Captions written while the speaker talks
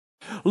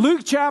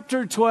Luke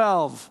chapter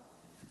 12.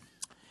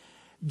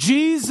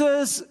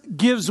 Jesus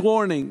gives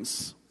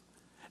warnings.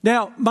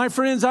 Now, my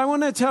friends, I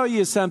want to tell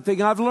you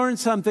something. I've learned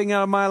something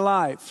out of my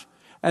life.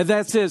 And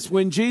that's this.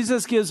 When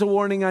Jesus gives a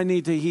warning, I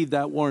need to heed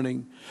that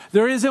warning.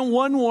 There isn't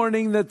one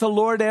warning that the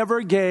Lord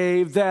ever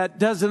gave that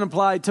doesn't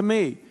apply to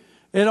me.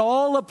 It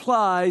all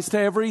applies to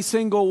every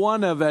single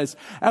one of us.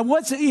 And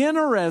what's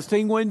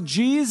interesting, when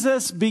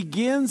Jesus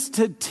begins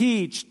to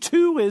teach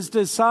to his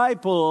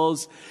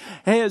disciples,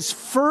 his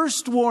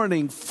first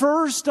warning,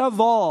 first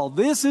of all,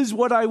 this is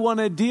what I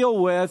want to deal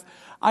with.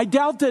 I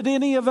doubt that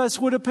any of us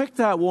would have picked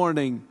that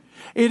warning.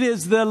 It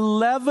is the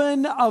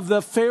leaven of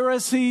the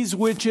Pharisees,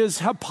 which is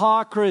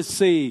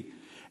hypocrisy.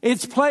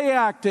 It's play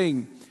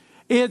acting.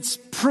 It's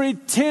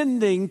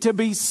pretending to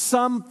be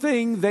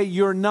something that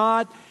you're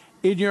not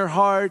in your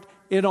heart,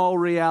 in all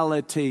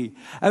reality.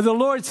 And the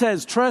Lord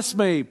says, trust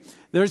me,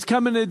 there's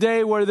coming a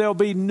day where there'll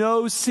be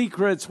no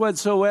secrets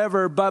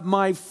whatsoever. But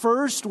my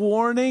first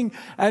warning,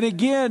 and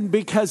again,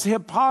 because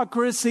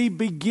hypocrisy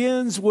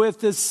begins with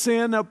the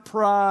sin of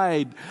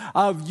pride,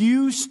 of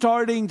you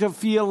starting to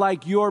feel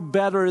like you're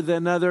better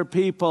than other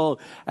people.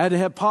 And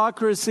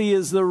hypocrisy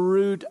is the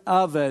root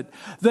of it.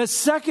 The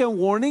second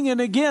warning, and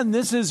again,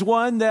 this is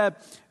one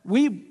that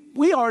we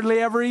hardly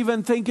ever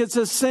even think it's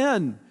a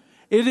sin.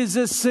 It is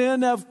a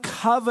sin of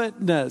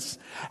covetousness.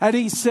 And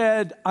he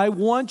said, I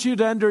want you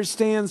to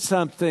understand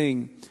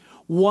something.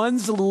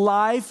 One's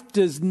life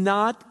does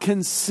not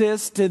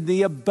consist in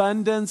the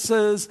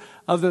abundances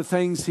of the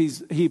things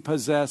he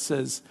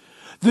possesses.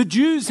 The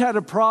Jews had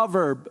a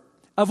proverb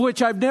of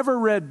which I've never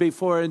read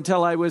before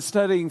until I was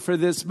studying for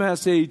this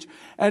message.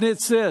 And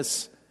it's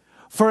this.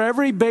 For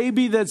every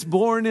baby that's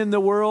born in the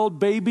world,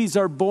 babies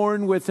are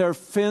born with their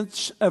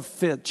fist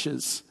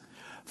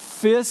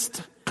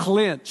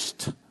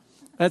clenched.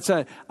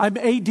 I'm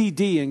ADD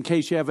in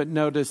case you haven't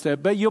noticed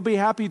it, but you'll be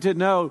happy to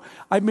know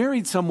I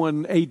married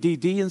someone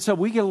ADD, and so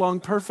we get along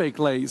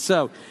perfectly.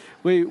 So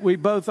we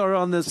both are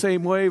on the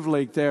same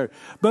wavelength there.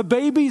 But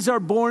babies are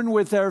born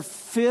with their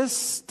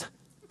fist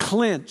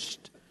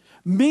clenched,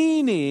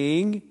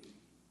 meaning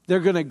they're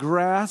going to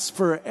grasp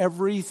for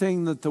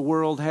everything that the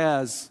world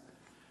has.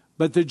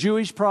 But the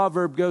Jewish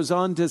proverb goes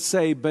on to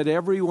say, but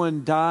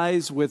everyone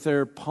dies with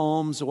their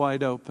palms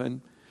wide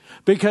open.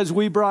 Because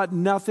we brought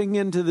nothing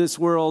into this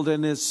world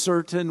and is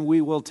certain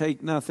we will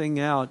take nothing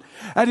out.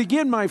 And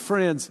again, my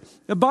friends,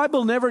 the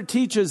Bible never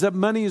teaches that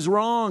money is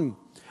wrong.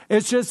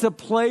 It's just a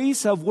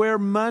place of where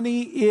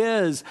money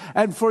is.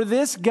 And for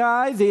this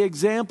guy, the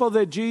example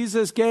that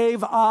Jesus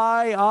gave,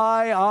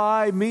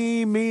 I,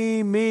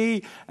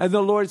 me. And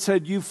the Lord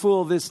said, you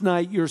fool, this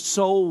night your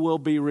soul will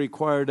be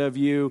required of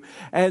you.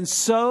 And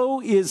so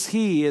is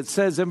he, it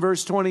says in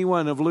verse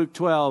 21 of Luke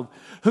 12,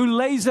 who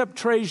lays up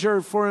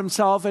treasure for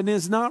himself and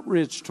is not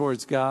rich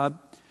towards God.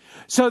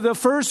 So the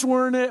first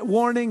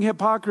warning,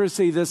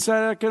 hypocrisy. The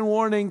second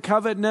warning,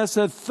 covetousness.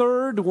 The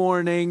third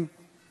warning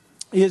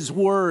is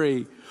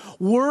worry.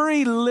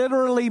 Worry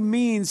literally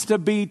means to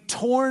be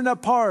torn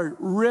apart,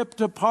 ripped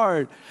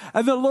apart.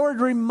 And the Lord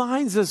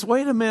reminds us,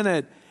 wait a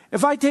minute,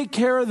 if I take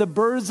care of the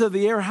birds of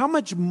the air, how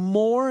much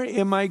more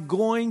am I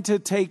going to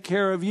take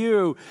care of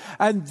you?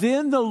 And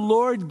then the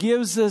Lord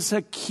gives us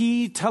a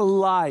key to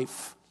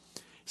life.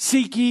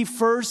 Seek ye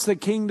first the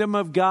kingdom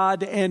of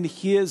God and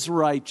his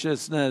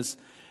righteousness,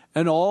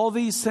 and all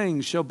these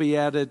things shall be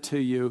added to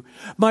you.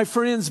 My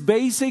friends,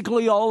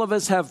 basically all of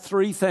us have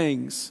three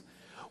things.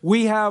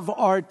 We have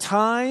our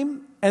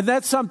time, and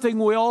that's something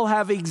we all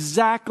have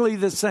exactly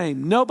the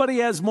same. Nobody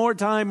has more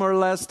time or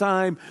less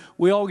time.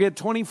 We all get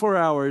 24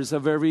 hours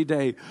of every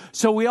day.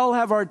 So we all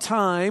have our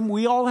time.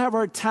 We all have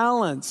our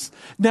talents.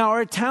 Now,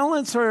 our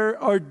talents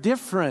are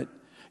different.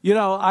 You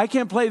know, I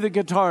can't play the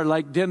guitar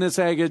like Dennis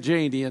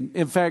Agajanian.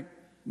 In fact,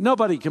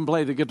 nobody can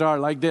play the guitar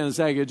like Dennis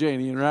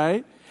Agajanian,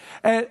 right?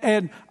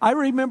 And I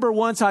remember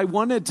once I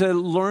wanted to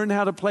learn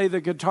how to play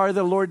the guitar.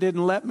 The Lord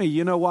didn't let me.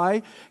 You know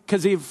why?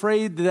 Because He's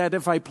afraid that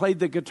if I played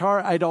the guitar,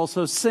 I'd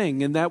also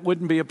sing, and that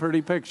wouldn't be a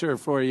pretty picture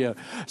for you.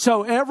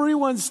 So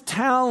everyone's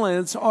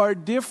talents are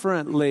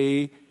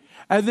differently.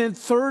 And then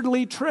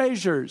thirdly,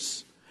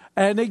 treasures.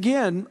 And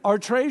again, our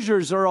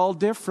treasures are all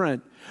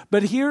different.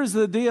 But here's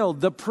the deal.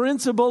 The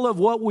principle of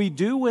what we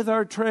do with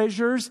our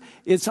treasures,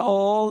 it's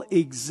all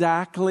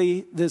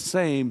exactly the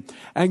same.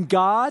 And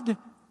God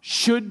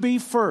should be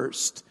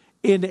first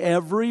in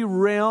every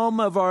realm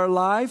of our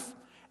life,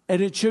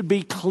 and it should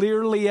be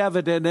clearly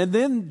evident. And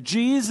then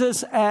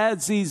Jesus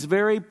adds these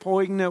very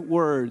poignant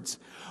words.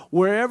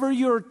 Wherever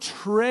your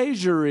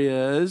treasure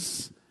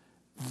is,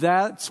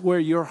 that's where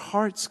your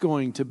heart's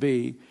going to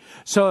be.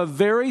 So a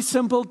very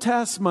simple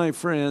test, my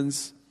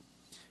friends.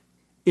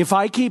 If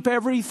I keep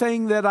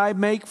everything that I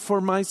make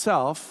for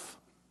myself,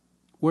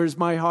 where's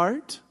my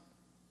heart?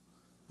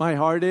 My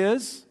heart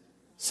is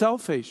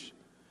selfish.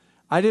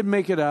 I didn't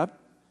make it up.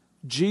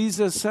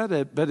 Jesus said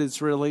it, but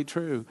it's really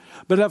true.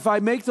 But if I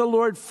make the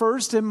Lord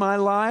first in my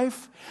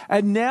life,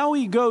 and now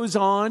He goes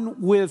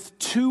on with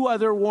two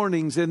other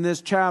warnings in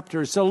this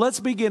chapter. So let's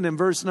begin in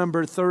verse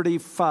number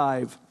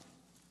 35.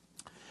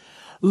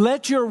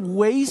 Let your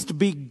waist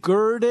be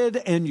girded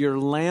and your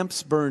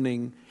lamps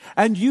burning.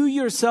 And you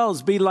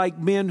yourselves be like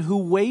men who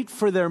wait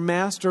for their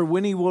master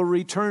when he will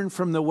return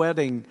from the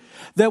wedding,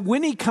 that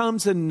when he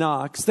comes and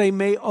knocks, they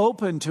may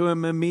open to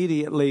him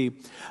immediately.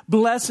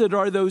 Blessed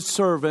are those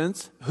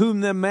servants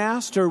whom the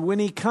master, when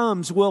he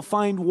comes, will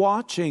find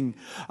watching.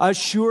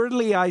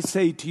 Assuredly, I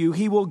say to you,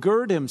 he will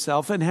gird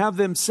himself and have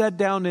them sit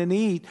down and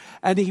eat,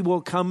 and he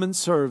will come and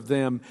serve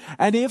them.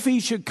 And if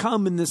he should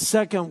come in the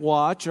second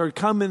watch or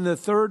come in the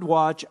third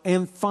watch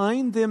and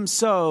find them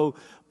so,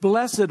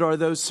 blessed are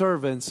those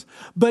servants.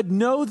 But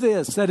know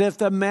this, that if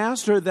the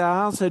master of the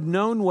house had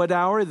known what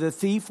hour the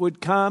thief would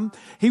come,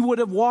 he would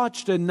have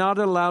watched and not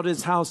allowed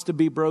his house to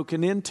be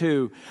broken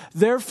into.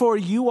 Therefore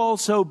you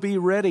also be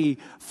ready,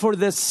 for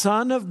the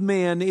Son of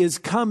Man is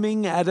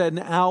coming at an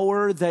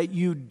hour that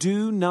you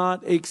do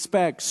not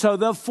expect. So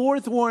the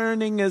fourth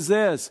warning is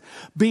this: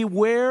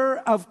 beware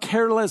of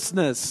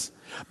carelessness.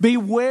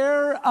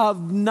 Beware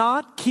of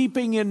not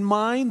keeping in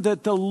mind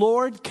that the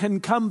Lord can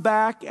come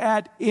back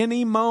at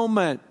any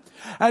moment.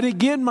 And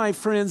again, my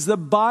friends, the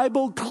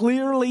Bible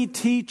clearly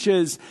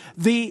teaches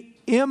the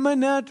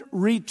imminent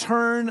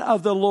return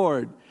of the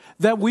Lord,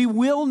 that we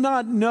will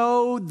not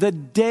know the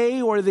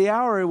day or the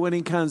hour when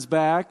he comes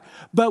back,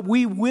 but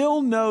we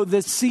will know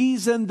the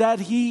season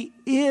that he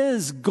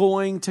is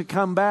going to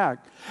come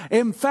back.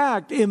 In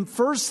fact, in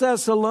 1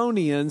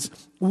 Thessalonians,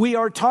 we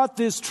are taught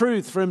this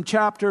truth from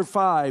chapter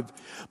 5.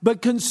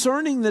 But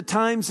concerning the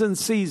times and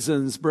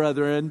seasons,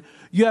 brethren,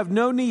 you have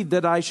no need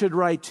that I should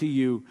write to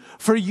you.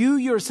 For you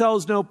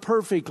yourselves know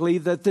perfectly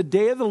that the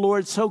day of the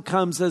Lord so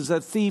comes as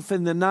a thief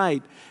in the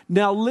night.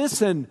 Now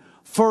listen,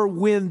 for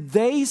when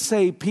they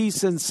say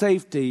peace and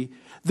safety,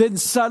 then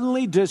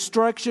suddenly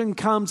destruction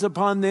comes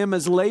upon them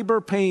as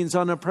labor pains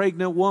on a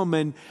pregnant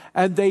woman,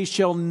 and they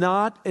shall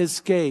not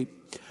escape.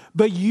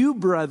 But you,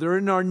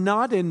 brethren, are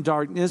not in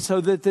darkness, so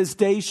that this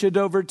day should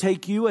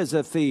overtake you as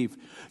a thief.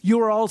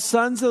 You are all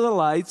sons of the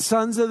light,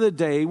 sons of the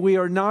day. We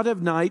are not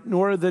of night,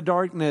 nor of the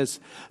darkness.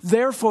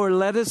 Therefore,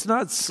 let us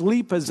not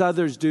sleep as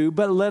others do,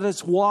 but let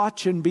us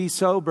watch and be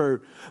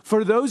sober.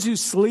 For those who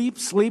sleep,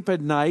 sleep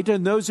at night,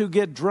 and those who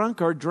get drunk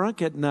are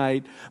drunk at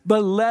night.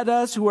 But let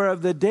us who are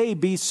of the day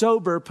be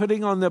sober,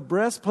 putting on the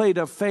breastplate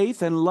of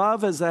faith and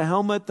love as a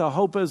helmet, the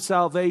hope of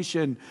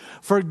salvation.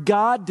 For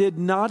God did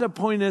not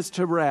appoint us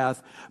to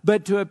wrath,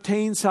 but to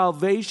obtain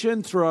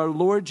salvation through our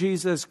Lord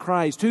Jesus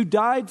Christ, who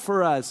died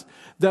for us,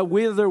 that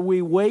whether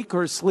we wake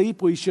or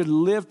sleep, we should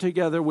live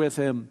together with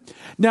him.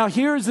 Now,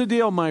 here's the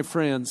deal, my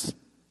friends.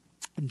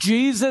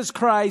 Jesus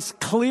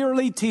Christ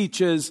clearly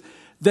teaches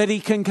that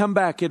he can come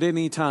back at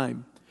any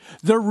time.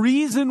 The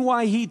reason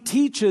why he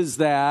teaches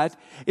that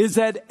is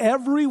that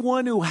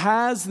everyone who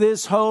has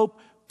this hope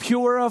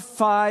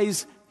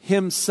purifies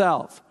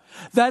himself.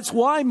 That's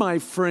why, my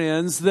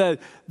friends, the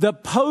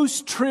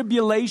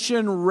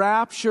post-tribulation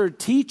rapture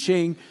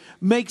teaching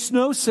makes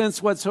no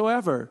sense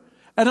whatsoever.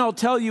 And I'll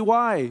tell you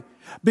why.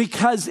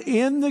 Because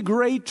in the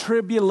Great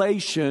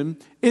Tribulation,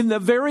 in the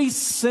very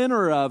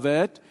center of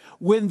it,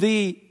 when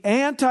the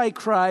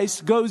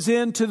Antichrist goes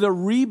into the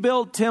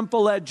rebuilt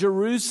temple at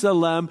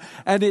Jerusalem,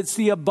 and it's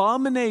the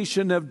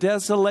abomination of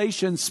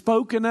desolation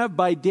spoken of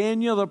by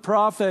Daniel the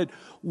prophet,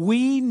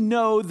 we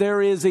know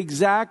there is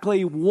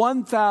exactly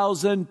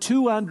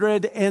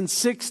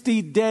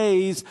 1,260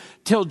 days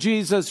till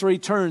Jesus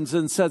returns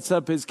and sets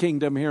up his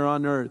kingdom here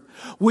on earth.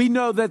 We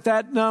know that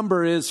that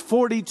number is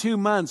 42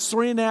 months,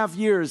 3.5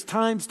 years,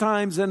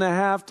 times and a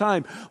half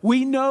time.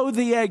 We know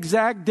the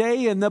exact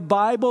day, and the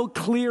Bible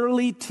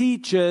clearly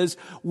teaches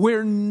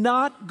we're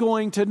not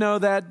going to know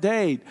that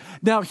date.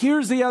 Now,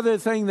 here's the other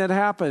thing that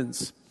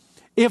happens.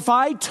 If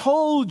I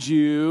told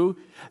you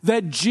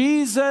that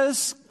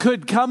Jesus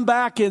could come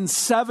back in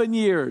 7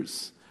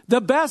 years,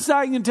 the best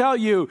I can tell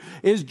you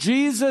is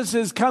Jesus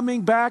is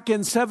coming back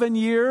in 7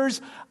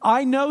 years.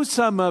 I know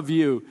some of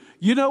you.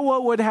 You know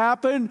what would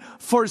happen?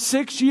 For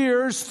 6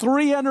 years,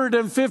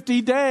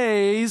 350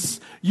 days,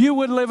 you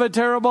would live a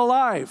terrible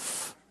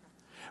life.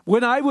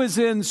 When I was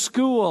in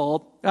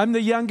school, I'm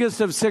the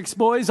youngest of 6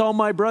 boys. All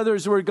my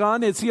brothers were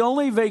gone. It's the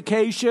only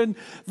vacation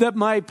that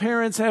my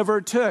parents ever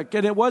took.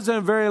 And it wasn't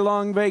a very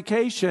long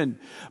vacation.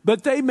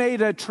 But they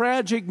made a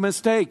tragic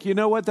mistake. You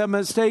know what the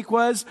mistake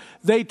was?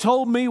 They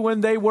told me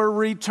when they were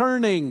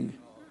returning.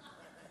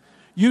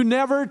 You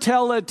never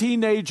tell a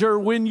teenager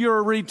when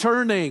you're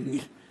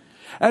returning.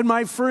 And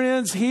my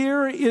friends,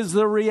 here is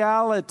the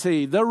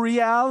reality. The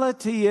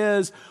reality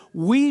is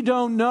we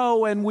don't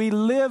know, and we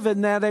live in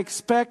that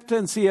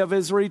expectancy of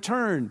his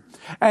return.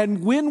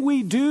 And when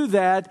we do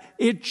that,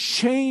 it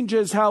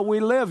changes how we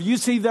live. You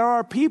see, there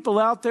are people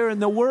out there in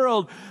the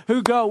world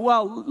who go,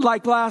 well,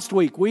 like last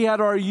week, we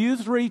had our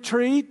youth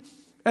retreat.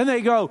 And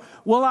they go,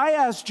 well, I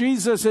asked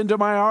Jesus into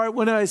my heart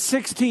when I was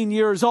 16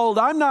 years old.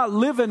 I'm not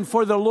living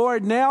for the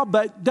Lord now,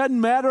 but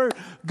doesn't matter.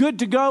 Good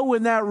to go.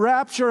 When that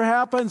rapture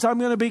happens, I'm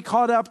going to be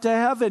caught up to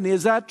heaven.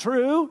 Is that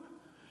true?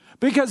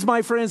 Because,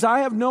 my friends, I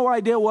have no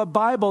idea what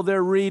Bible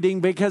they're reading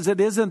because it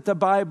isn't the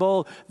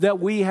Bible that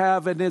we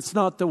have and it's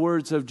not the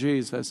words of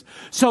Jesus.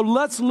 So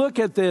let's look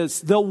at this,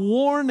 the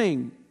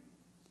warning.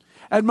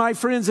 And my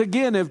friends,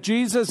 again, if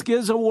Jesus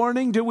gives a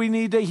warning, do we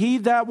need to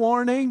heed that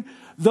warning?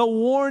 The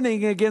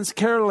warning against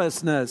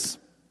carelessness.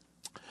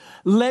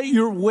 Let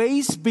your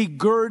waist be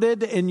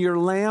girded and your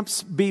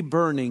lamps be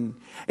burning.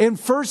 In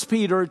 1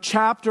 Peter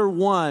chapter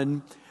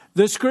 1,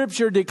 the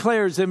scripture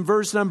declares in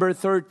verse number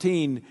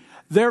 13,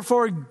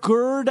 therefore,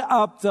 gird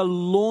up the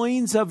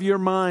loins of your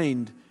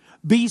mind.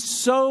 Be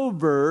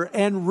sober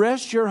and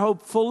rest your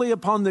hope fully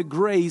upon the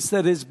grace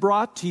that is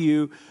brought to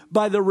you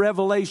by the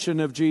revelation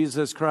of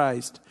Jesus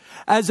Christ.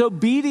 As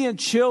obedient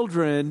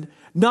children,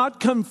 not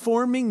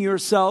conforming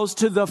yourselves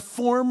to the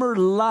former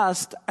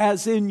lust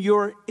as in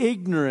your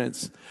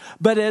ignorance,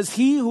 but as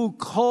he who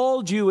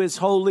called you is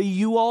holy,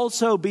 you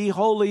also be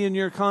holy in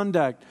your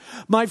conduct.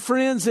 My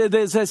friends, it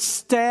is a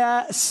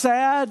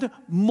sad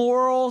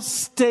moral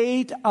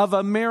state of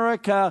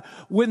America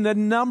when the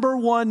number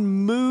one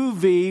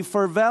movie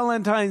for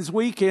Valentine's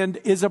weekend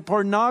is a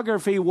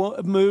pornography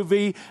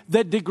movie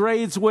that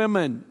degrades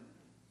women.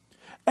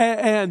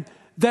 And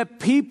that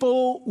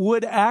people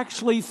would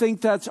actually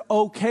think that's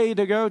okay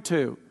to go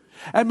to.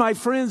 And my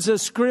friends, the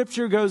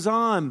scripture goes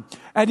on.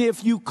 And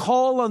if you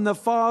call on the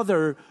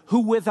Father,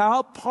 who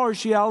without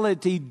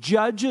partiality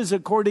judges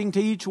according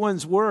to each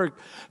one's work,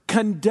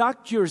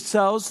 conduct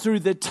yourselves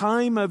through the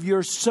time of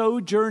your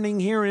sojourning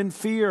here in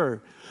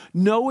fear,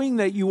 knowing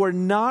that you are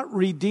not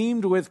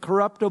redeemed with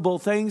corruptible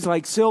things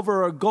like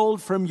silver or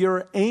gold from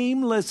your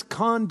aimless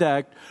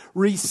conduct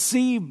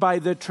received by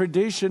the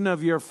tradition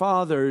of your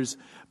fathers,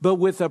 but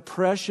with the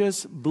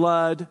precious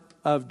blood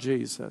of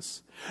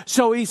Jesus.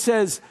 So he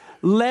says,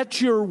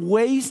 let your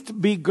waist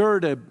be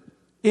girded.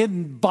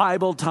 In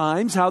Bible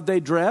times, how'd they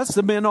dress?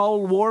 The men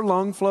all wore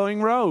long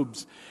flowing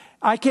robes.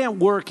 I can't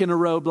work in a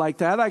robe like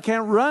that. I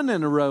can't run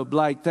in a robe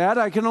like that.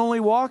 I can only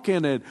walk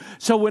in it.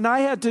 So when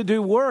I had to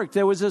do work,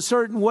 there was a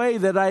certain way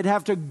that I'd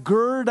have to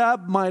gird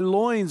up my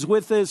loins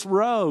with this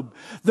robe.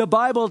 The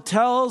Bible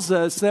tells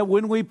us that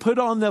when we put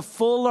on the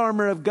full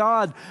armor of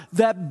God,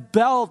 that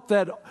belt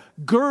that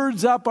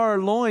girds up our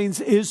loins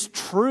is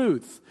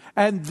truth.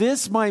 And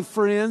this, my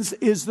friends,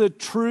 is the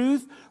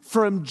truth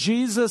from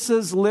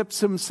Jesus' lips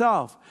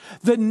himself.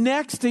 The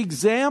next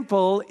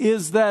example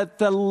is that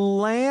the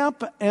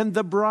lamp and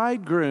the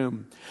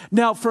bridegroom.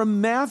 Now,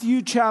 from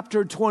Matthew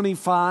chapter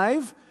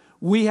 25,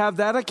 we have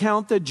that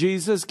account that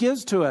Jesus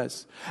gives to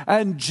us.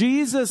 And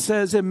Jesus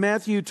says in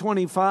Matthew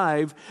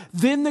 25,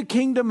 then the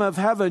kingdom of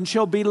heaven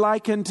shall be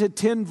likened to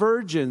 10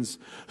 virgins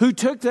who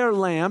took their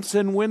lamps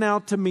and went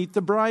out to meet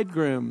the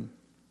bridegroom.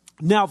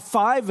 Now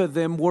 5 of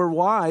them were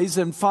wise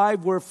and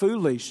 5 were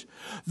foolish.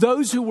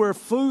 Those who were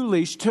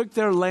foolish took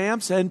their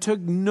lamps and took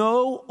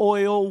no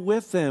oil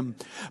with them.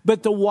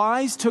 But the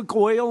wise took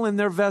oil in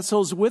their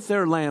vessels with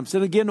their lamps.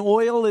 And again,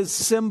 oil is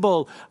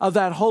symbol of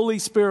that Holy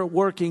Spirit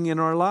working in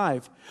our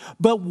life.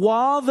 But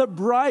while the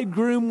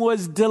bridegroom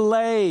was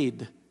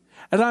delayed,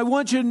 and I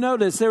want you to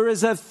notice there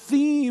is a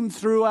theme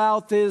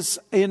throughout this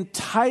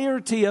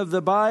entirety of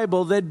the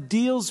Bible that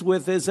deals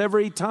with this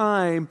every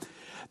time,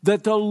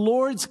 that the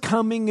Lord's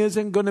coming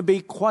isn't going to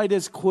be quite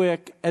as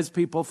quick as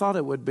people thought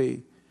it would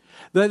be.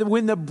 That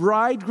when the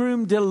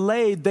bridegroom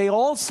delayed, they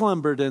all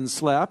slumbered and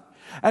slept.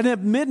 And at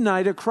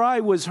midnight a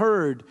cry was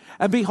heard.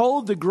 And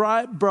behold, the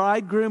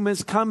bridegroom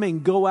is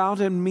coming. Go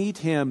out and meet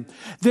him.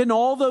 Then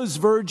all those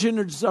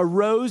virgins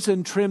arose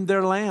and trimmed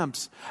their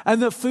lamps.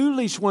 And the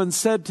foolish ones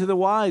said to the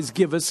wise,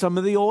 give us some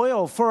of the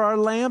oil, for our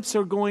lamps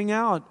are going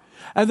out.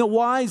 And the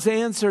wise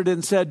answered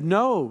and said,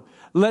 no,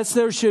 lest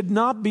there should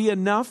not be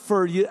enough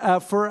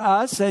for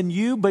us and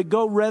you, but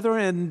go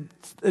rather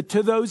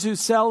to those who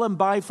sell and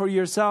buy for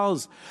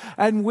yourselves.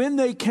 And when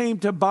they came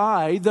to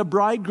buy, the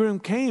bridegroom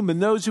came,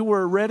 and those who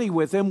were ready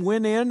with him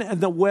went in, and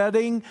the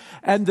wedding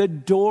and the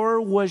door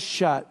was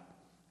shut.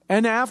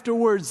 And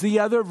afterwards the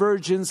other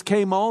virgins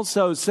came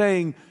also,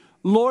 saying,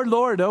 Lord,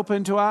 Lord,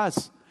 open to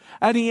us.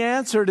 And he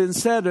answered and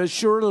said,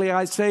 assuredly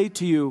I say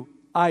to you,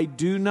 I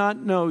do not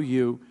know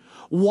you.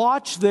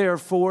 Watch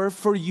therefore,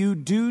 for you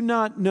do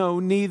not know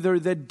neither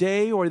the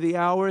day or the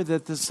hour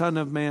that the Son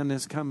of Man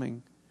is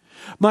coming.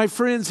 My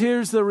friends,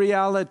 here's the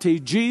reality.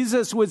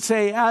 Jesus would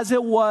say, as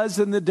it was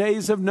in the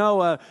days of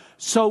Noah,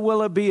 so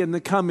will it be in the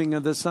coming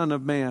of the Son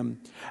of Man.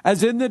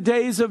 As in the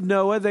days of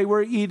Noah, they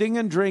were eating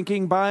and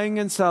drinking, buying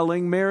and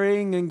selling,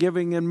 marrying and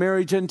giving in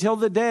marriage until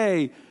the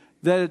day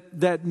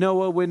that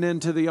Noah went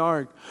into the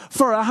ark.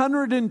 For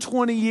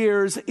 120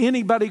 years,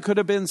 anybody could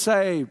have been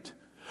saved.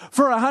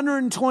 For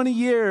 120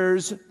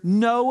 years,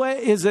 Noah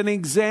is an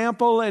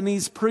example and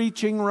he's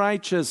preaching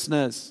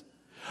righteousness.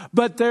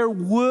 But there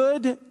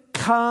would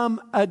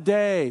come a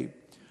day,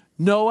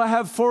 Noah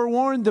had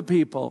forewarned the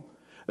people,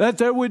 that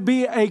there would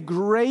be a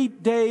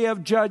great day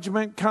of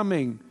judgment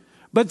coming.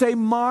 But they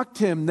mocked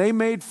him. They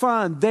made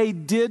fun. They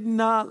did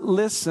not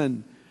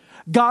listen.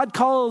 God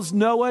calls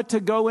Noah to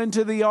go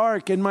into the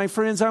ark. And my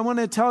friends, I want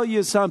to tell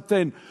you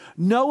something.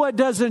 Noah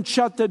doesn't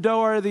shut the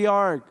door of the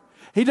ark.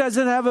 He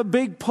doesn't have a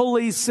big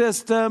pulley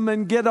system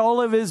and get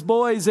all of his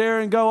boys there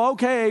and go,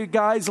 okay,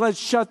 guys, let's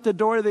shut the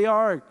door of the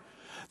ark.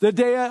 The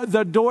day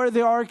the door of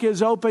the ark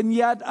is open,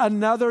 yet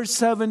another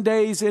 7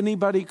 days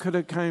anybody could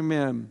have come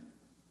in.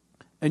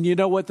 And you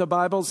know what the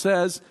Bible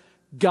says?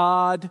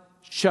 God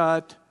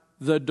shut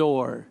the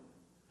door.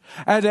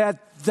 And at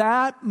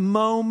that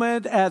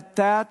moment, at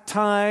that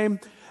time,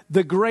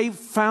 the great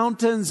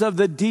fountains of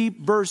the deep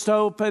burst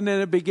open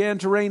and it began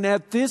to rain.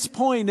 At this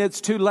point,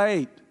 it's too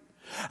late.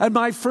 And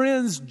my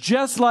friends,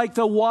 just like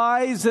the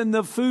wise and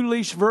the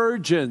foolish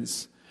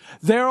virgins,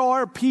 there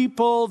are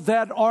people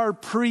that are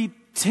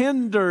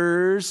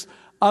pretenders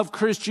of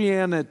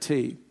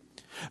Christianity.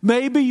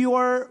 Maybe you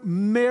are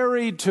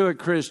married to a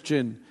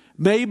Christian.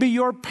 Maybe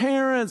your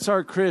parents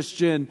are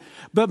Christian.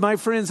 But my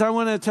friends, I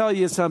want to tell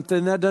you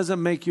something. That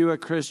doesn't make you a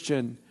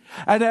Christian.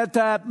 And at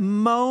that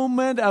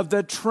moment of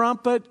the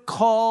trumpet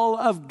call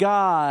of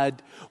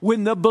God,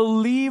 when the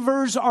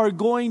believers are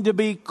going to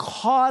be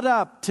caught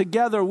up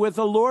together with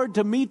the Lord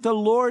to meet the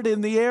Lord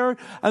in the air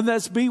and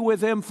thus be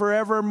with Him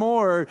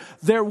forevermore,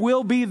 there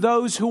will be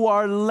those who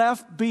are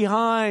left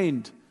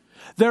behind.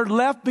 They're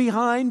left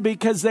behind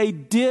because they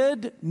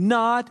did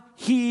not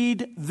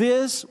heed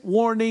this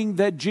warning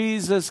that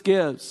Jesus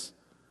gives.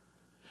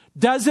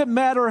 Doesn't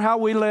matter how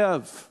we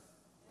live.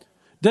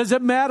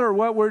 Doesn't matter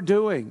what we're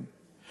doing.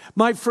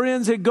 My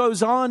friends, it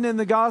goes on in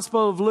the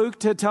Gospel of Luke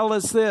to tell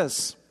us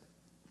this.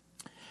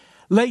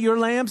 Let your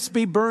lamps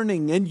be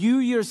burning, and you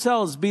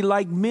yourselves be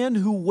like men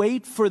who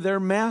wait for their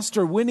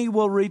master when he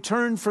will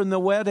return from the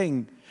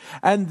wedding.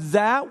 And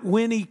that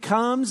when he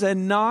comes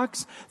and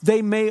knocks,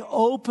 they may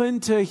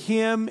open to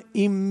him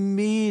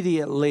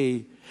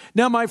immediately.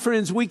 Now, my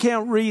friends, we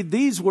can't read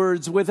these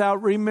words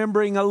without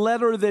remembering a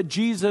letter that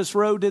Jesus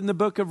wrote in the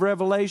book of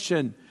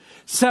Revelation.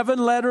 7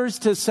 letters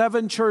to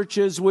 7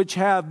 churches which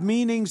have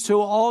meanings to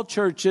all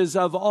churches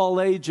of all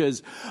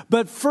ages.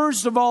 But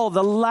first of all,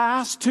 the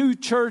last 2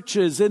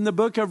 churches in the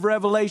book of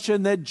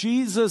Revelation that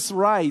Jesus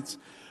writes,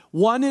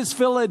 one is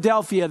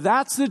Philadelphia.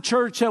 That's the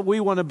church that we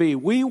want to be.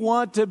 We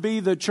want to be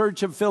the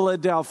church of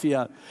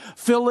Philadelphia.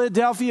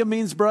 Philadelphia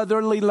means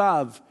brotherly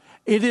love.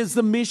 It is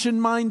the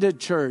mission-minded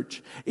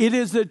church. It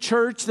is the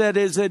church that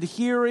is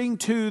adhering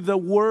to the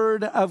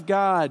Word of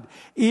God.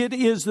 It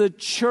is the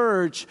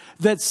church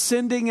that's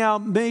sending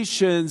out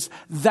missions.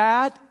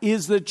 That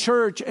is the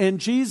church. And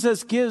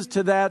Jesus gives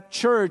to that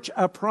church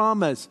a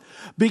promise.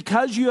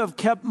 Because you have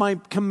kept my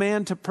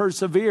command to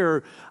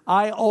persevere,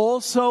 I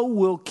also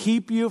will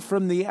keep you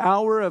from the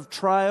hour of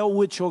trial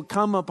which will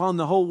come upon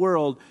the whole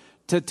world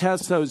to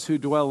test those who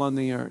dwell on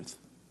the earth.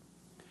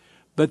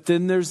 But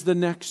then there's the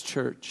next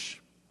church.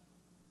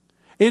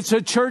 It's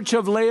a church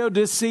of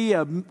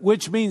Laodicea,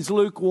 which means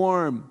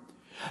lukewarm.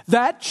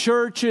 That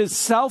church's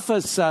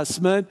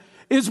self-assessment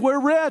is we're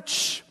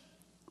rich.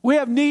 We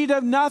have need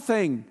of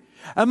nothing.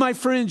 And my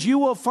friends, you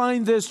will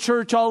find this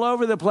church all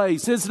over the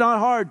place. It's not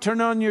hard.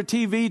 Turn on your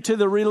TV to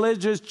the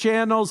religious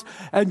channels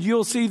and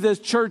you'll see this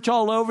church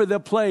all over the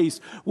place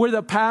where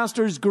the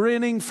pastor's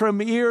grinning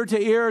from ear to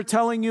ear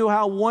telling you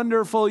how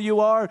wonderful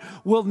you are,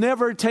 will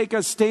never take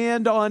a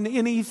stand on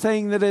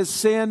anything that is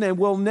sin and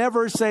will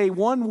never say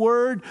one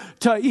word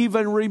to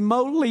even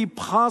remotely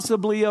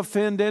possibly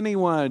offend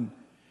anyone.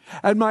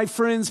 And my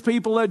friends,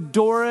 people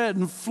adore it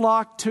and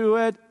flock to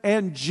it.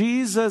 And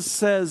Jesus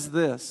says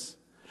this.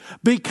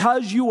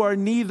 Because you are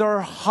neither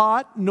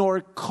hot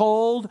nor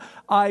cold,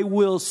 I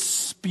will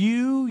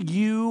spew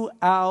you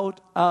out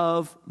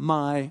of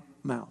my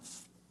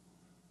mouth.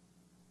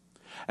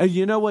 And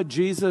you know what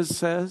Jesus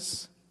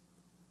says?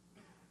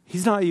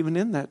 He's not even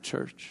in that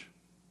church.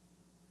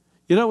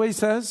 You know what he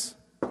says?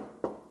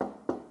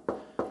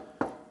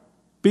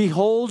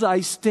 Behold,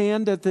 I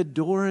stand at the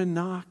door and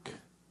knock.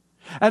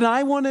 And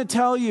I want to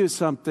tell you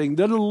something.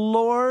 The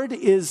Lord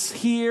is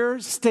here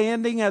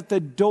standing at the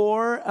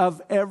door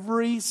of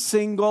every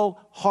single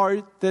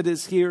heart that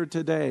is here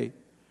today.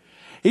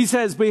 He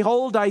says,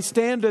 behold, I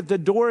stand at the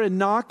door and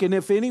knock, and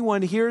if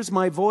anyone hears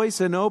my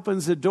voice and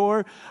opens the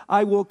door,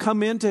 I will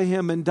come into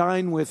him and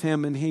dine with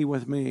him and he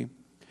with me.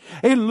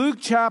 In Luke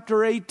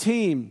chapter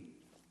 18,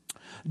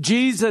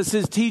 Jesus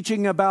is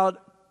teaching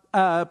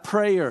about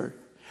prayer.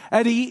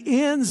 And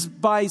he ends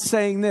by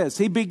saying this.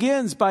 He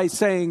begins by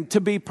saying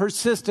to be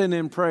persistent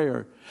in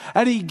prayer.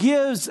 And he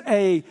gives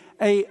a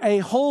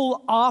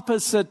whole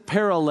opposite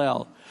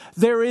parallel.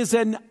 There is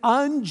an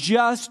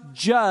unjust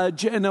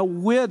judge and a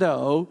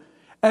widow.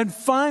 And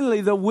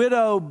finally, the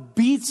widow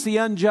beats the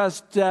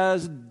unjust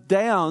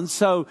down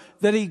so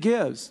that he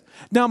gives.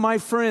 Now, my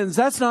friends,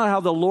 that's not how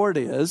the Lord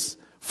is.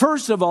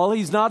 First of all,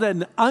 he's not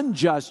an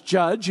unjust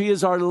judge. He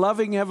is our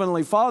loving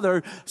Heavenly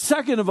Father.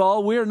 Second of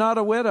all, we're not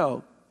a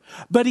widow.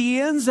 But he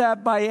ends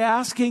up by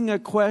asking a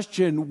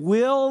question,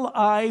 will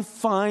I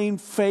find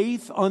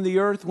faith on the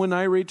earth when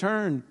I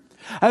return?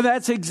 And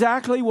that's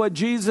exactly what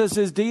Jesus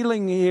is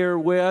dealing here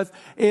with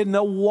in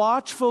the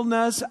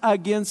watchfulness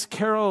against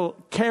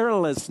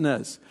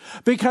carelessness.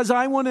 Because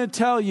I want to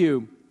tell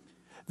you,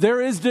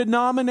 there is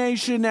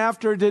denomination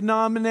after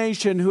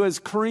denomination who has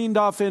careened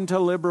off into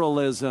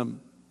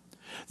liberalism.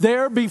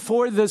 There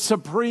before the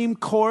Supreme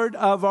Court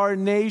of our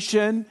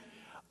nation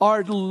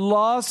are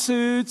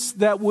lawsuits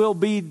that will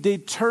be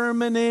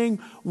determining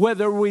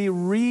whether we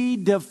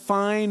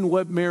redefine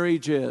what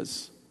marriage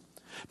is.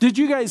 Did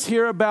you guys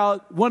hear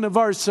about one of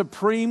our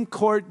Supreme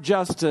Court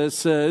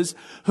justices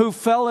who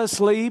fell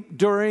asleep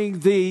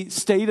during the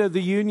State of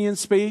the Union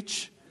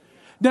speech?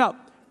 Now,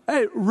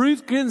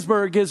 Ruth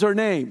Ginsburg is her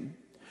name.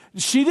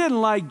 She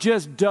didn't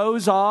just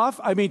doze off.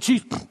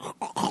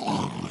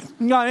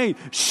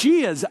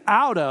 She is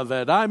out of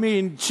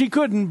it. She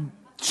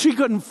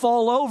couldn't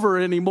fall over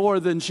any more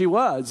than she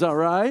was, all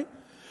right?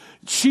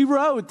 She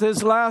wrote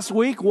this last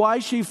week why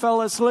she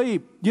fell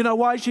asleep. You know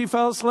why she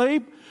fell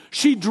asleep?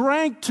 She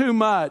drank too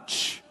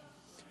much.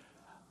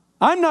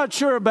 I'm not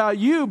sure about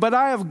you, but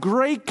I have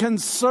great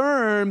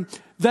concern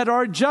that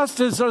our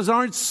justices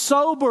aren't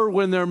sober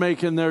when they're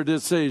making their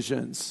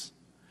decisions.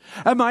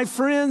 And my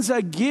friends,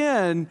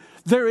 again,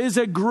 there is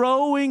a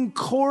growing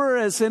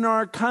chorus in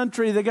our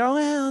country that go,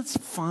 well, it's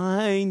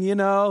fine,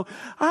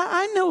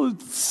 I know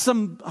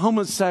some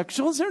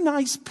homosexuals. They're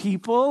nice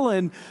people.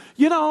 And,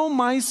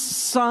 my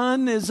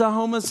son is a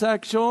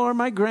homosexual, or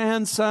my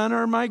grandson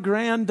or my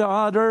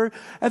granddaughter.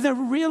 And they're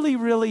really,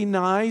 really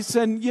nice.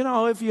 And,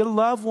 if you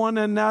love one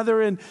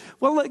another,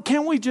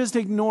 can't we just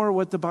ignore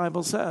what the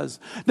Bible says?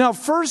 Now,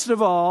 first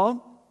of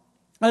all,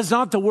 that's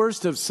not the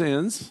worst of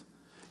sins.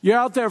 You're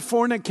out there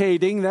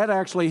fornicating. That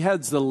actually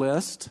heads the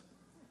list.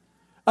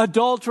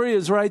 Adultery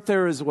is right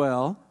there as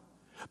well.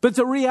 But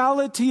the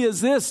reality is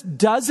this: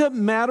 doesn't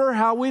matter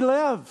how we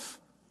live.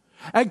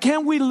 And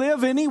can we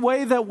live any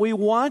way that we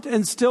want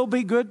and still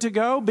be good to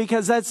go?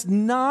 Because that's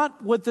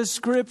not what the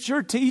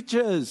Scripture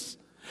teaches.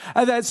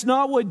 And that's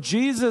not what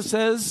Jesus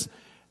says.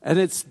 And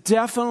it's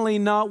definitely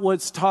not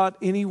what's taught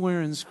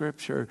anywhere in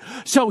Scripture.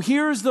 So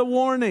here's the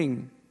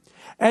warning.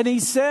 And he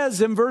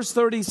says in verse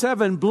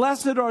 37,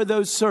 blessed are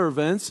those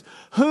servants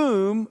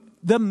whom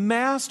the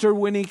master,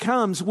 when he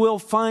comes, will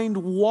find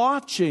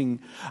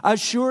watching.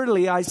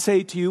 Assuredly, I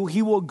say to you,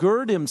 he will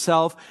gird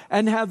himself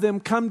and have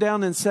them come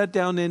down and sit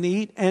down and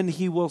eat, and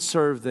he will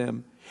serve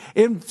them.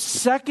 In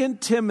 2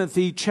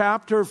 Timothy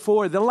chapter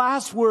 4, the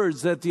last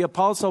words that the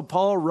Apostle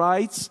Paul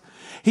writes,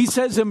 he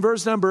says in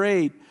verse number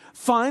 8,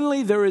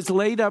 finally, there is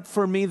laid up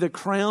for me the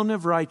crown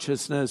of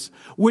righteousness,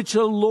 which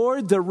the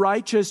Lord, the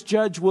righteous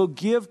judge, will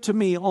give to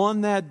me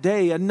on that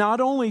day, and not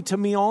only to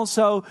me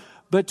also,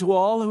 but to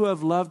all who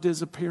have loved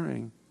his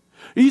appearing.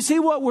 You see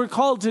what we're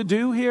called to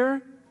do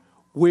here?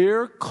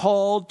 We're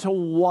called to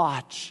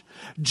watch.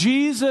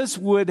 Jesus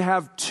would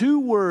have two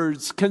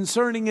words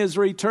concerning his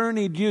return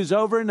he'd use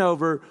over and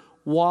over: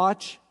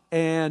 watch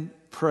and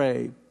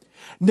pray.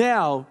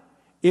 Now,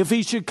 if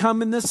he should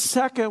come in the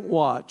second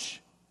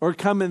watch or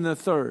come in the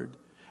third,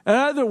 in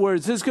other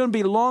words, it's going to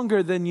be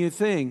longer than you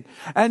think.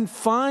 And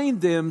find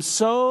them,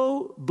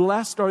 so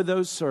blessed are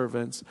those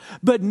servants.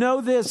 But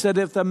know this, that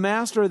if the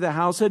master of the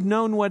house had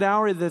known what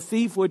hour the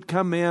thief would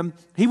come in,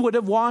 he would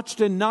have watched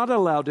and not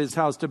allowed his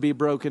house to be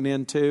broken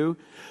into.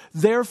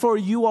 Therefore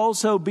you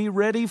also be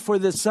ready, for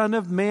the Son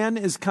of Man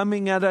is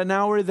coming at an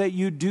hour that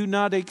you do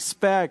not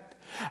expect.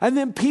 And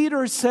then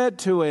Peter said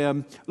to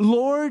him,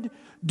 Lord,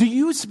 do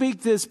you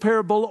speak this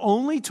parable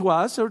only to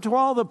us or to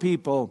all the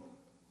people?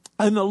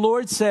 And the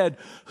Lord said,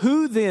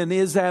 who then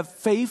is that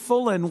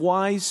faithful and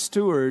wise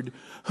steward,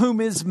 whom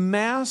his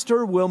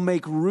master will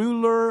make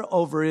ruler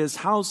over his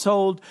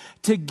household,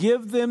 to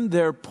give them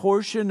their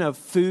portion of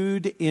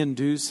food in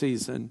due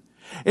season?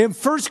 In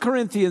 1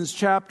 Corinthians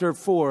chapter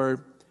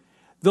 4,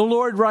 the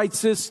Lord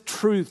writes this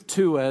truth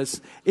to us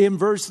in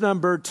verse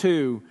number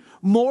 2.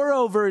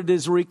 Moreover, it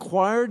is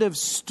required of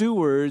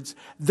stewards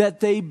that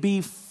they be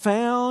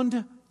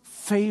found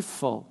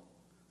faithful.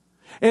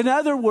 In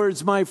other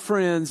words, my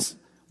friends,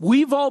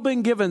 we've all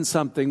been given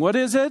something. What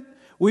is it?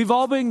 We've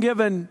all been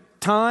given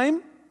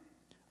time,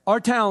 our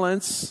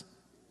talents,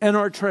 and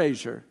our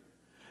treasure.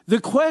 The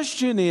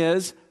question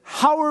is,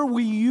 how are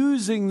we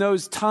using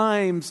those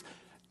times,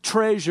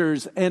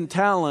 treasures, and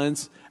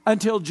talents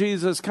until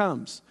Jesus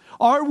comes?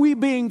 Are we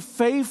being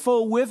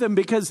faithful with him?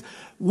 Because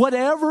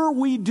whatever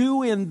we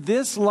do in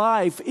this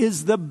life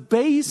is the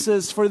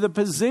basis for the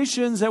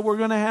positions that we're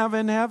going to have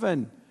in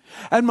heaven.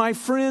 And my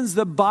friends,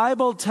 the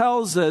Bible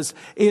tells us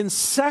in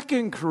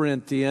 2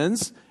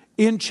 Corinthians,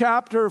 in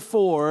chapter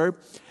 4,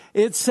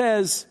 it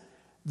says,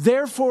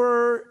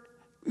 therefore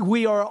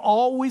we are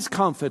always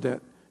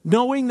confident,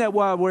 knowing that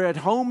while we're at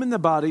home in the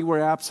body, we're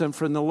absent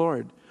from the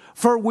Lord.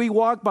 For we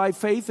walk by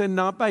faith and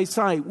not by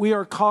sight. We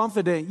are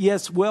confident,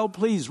 yes, well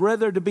pleased,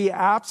 rather to be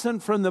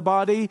absent from the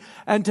body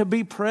and to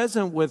be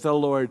present with the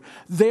Lord.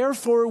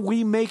 Therefore,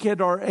 we make it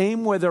our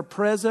aim, whether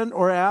present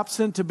or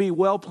absent, to be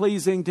well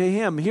pleasing to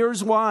him.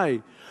 Here's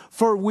why.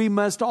 For we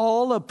must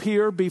all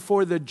appear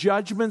before the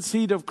judgment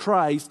seat of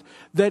Christ,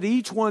 that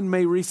each one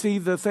may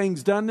receive the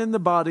things done in the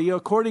body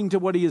according to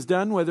what he has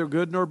done, whether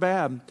good nor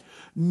bad.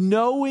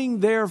 Knowing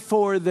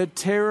therefore the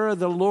terror of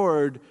the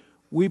Lord,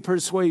 we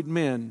persuade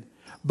men.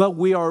 But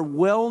we are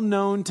well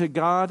known to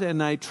God,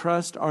 and I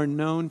trust are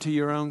known to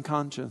your own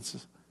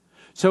consciences.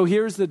 So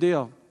here's the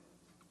deal.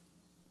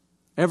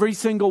 Every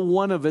single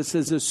one of us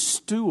as a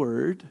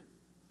steward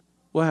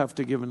will have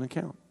to give an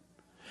account.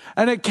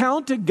 An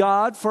account to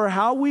God for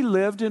how we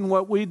lived and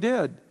what we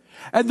did.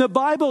 And the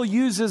Bible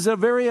uses a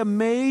very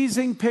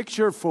amazing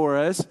picture for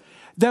us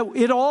that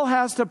it all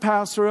has to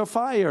pass through a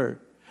fire.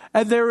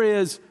 And there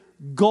is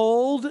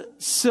gold,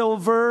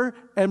 silver,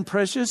 and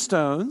precious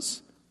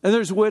stones. And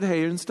there's wood,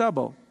 hay, and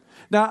stubble.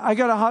 Now, I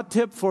got a hot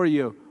tip for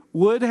you.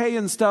 Wood, hay,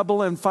 and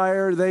stubble and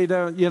fire, they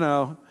don't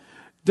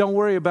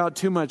worry about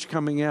too much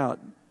coming out.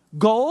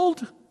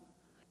 Gold?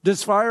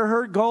 Does fire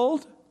hurt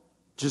gold?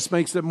 Just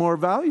makes it more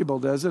valuable,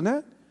 doesn't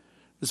it?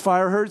 Does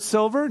fire hurt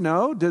silver?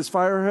 No. Does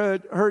fire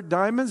hurt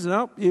diamonds?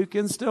 Nope. You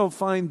can still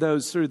find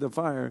those through the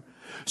fire.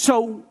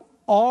 So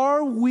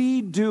are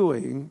we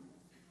doing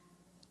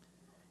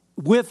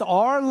with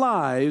our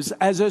lives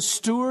as a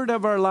steward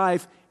of our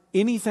life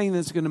anything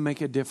that's going to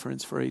make a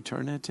difference for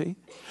eternity?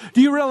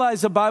 Do you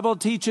realize the Bible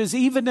teaches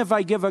even if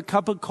I give a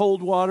cup of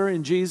cold water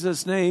in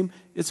Jesus' name,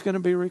 it's going to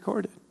be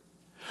recorded?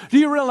 Do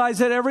you realize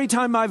that every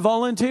time I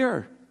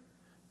volunteer,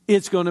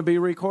 it's going to be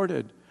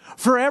recorded?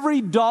 For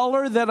every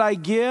dollar that I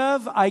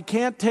give, I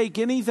can't take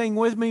anything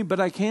with me, but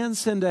I can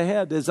send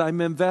ahead as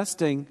I'm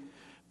investing,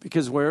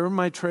 because wherever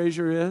my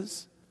treasure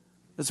is,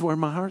 that's where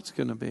my heart's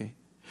going to be.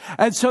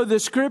 And so the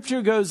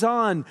scripture goes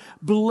on,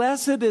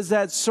 blessed is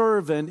that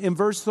servant, in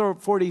verse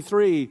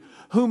 43,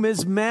 whom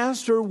his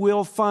master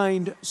will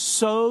find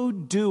so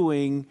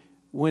doing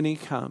when he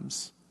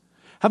comes.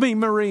 How many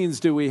Marines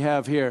do we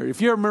have here? If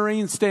you're a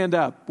Marine, stand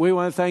up. We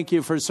want to thank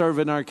you for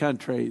serving our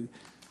country.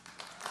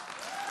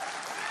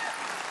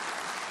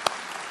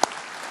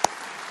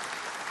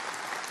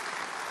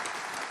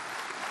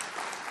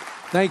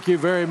 Thank you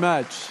very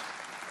much.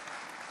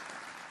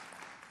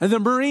 And the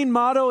Marine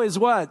motto is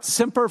what?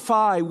 Semper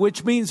Fi,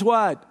 which means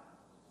what?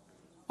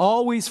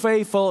 Always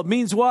faithful. It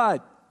means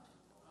what?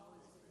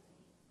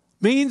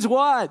 Means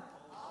what?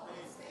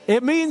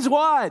 It means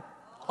what?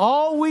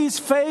 Always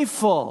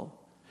faithful.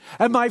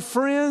 And my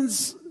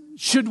friends,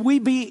 should we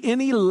be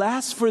any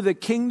less for the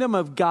kingdom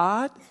of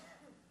God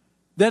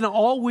than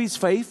always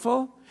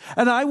faithful?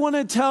 And I want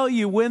to tell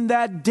you, when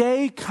that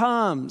day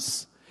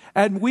comes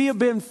and we have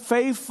been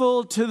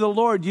faithful to the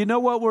Lord, you know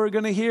what we're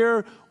going to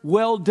hear?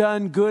 Well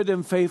done, good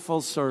and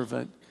faithful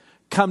servant.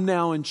 Come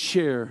now and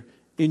share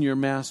in your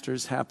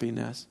master's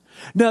happiness.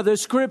 Now the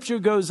scripture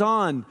goes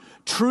on.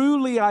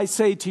 Truly I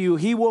say to you,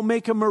 he will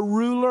make him a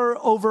ruler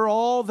over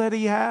all that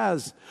he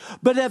has.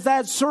 But if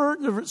that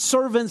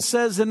servant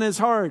says in his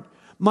heart,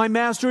 my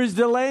master is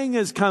delaying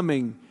his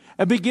coming,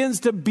 and begins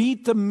to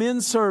beat the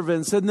men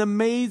servants and the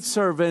maid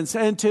servants,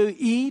 and to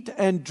eat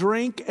and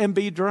drink and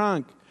be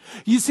drunk.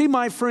 You see,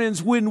 my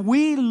friends, when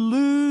we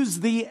lose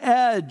the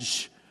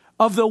edge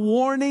of the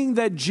warning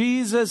that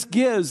Jesus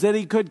gives, that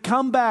he could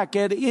come back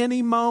at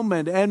any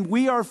moment, and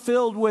we are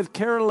filled with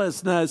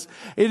carelessness,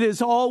 it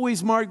is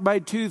always marked by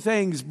two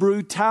things: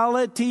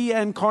 brutality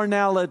and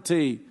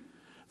carnality.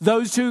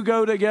 Those two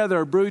go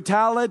together,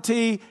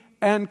 brutality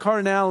and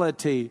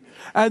carnality.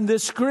 And the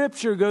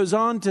scripture goes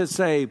on to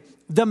say,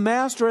 the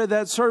master of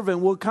that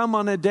servant will come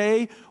on a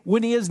day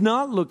when he is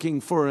not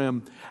looking for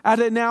him, at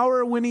an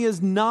hour when he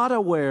is not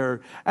aware,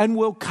 and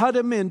will cut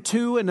him in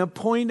two and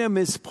appoint him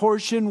his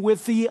portion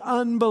with the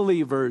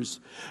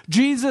unbelievers.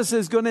 Jesus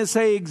is going to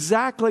say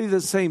exactly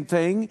the same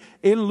thing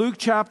in Luke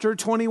chapter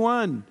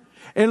 21.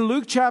 In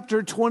Luke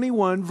chapter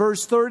 21,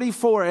 verse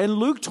 34, and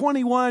Luke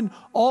 21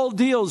 all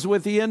deals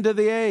with the end of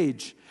the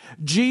age.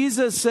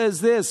 Jesus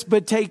says this,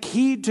 but take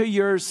heed to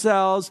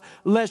yourselves,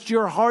 lest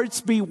your hearts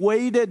be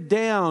weighted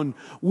down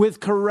with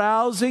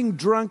carousing,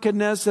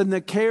 drunkenness, and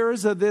the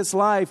cares of this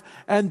life,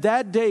 and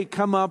that day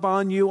come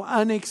upon you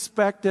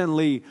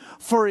unexpectedly.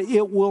 For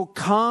it will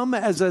come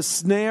as a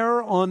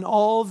snare on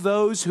all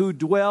those who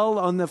dwell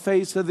on the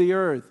face of the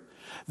earth.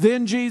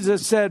 Then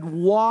Jesus said,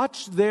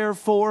 watch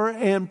therefore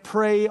and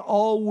pray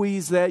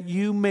always that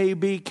you may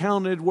be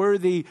counted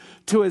worthy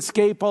to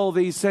escape all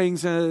these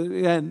things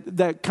and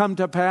that come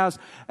to pass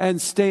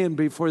and stand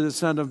before the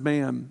Son of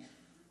Man.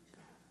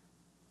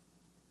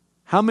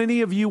 How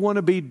many of you want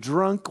to be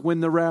drunk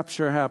when the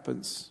rapture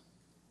happens?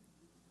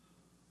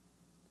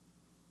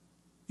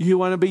 You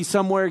want to be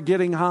somewhere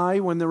getting high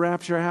when the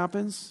rapture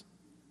happens?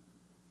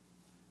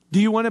 Do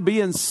you want to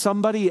be in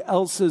somebody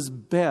else's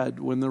bed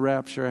when the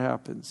rapture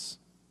happens?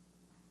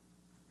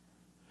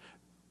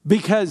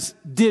 Because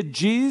did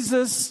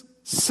Jesus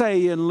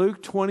say in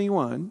Luke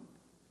 21,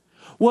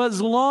 well,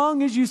 as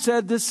long as you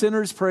said the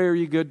sinner's prayer,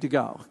 you're good to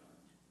go?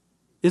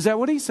 Is that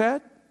what he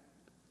said?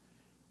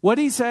 What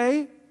did he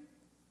say?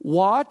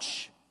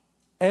 Watch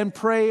and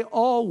pray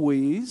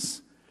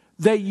always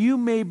that you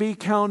may be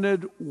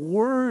counted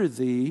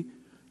worthy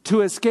to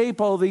escape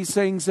all these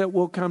things that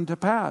will come to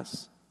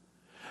pass.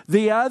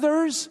 The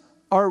others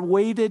are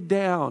weighted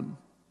down.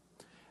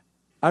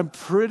 I'm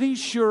pretty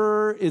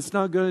sure it's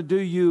not going to do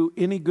you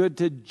any good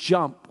to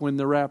jump when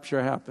the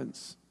rapture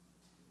happens.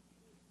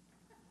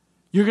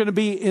 You're going to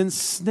be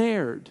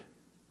ensnared.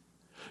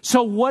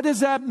 So what does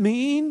that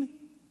mean?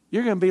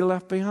 You're going to be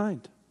left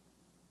behind.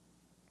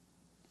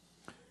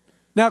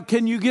 Now,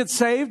 can you get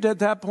saved at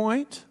that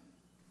point?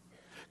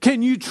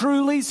 Can you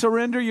truly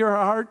surrender your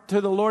heart to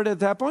the Lord at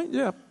that point?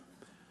 Yeah.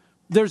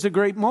 There's a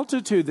great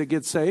multitude that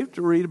gets saved.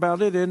 Read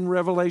about it in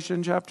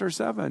Revelation chapter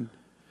 7.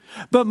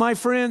 But my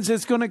friends,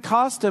 it's going to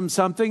cost them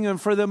something. And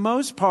for the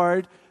most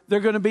part, they're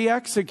going to be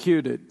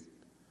executed.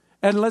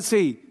 And let's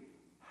see,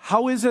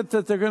 how is it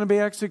that they're going to be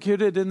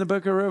executed in the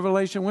book of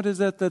Revelation? What is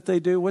it that they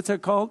do? What's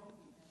it called?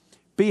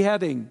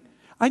 Beheading.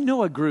 I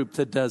know a group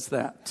that does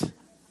that.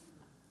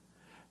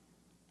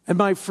 And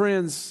my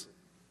friends,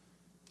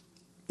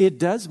 it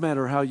does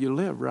matter how you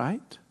live,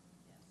 right?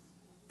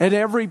 And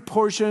every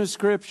portion of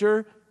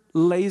Scripture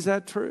lays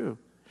that true.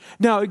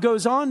 Now, it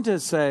goes on to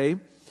say,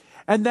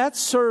 and that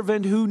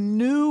servant who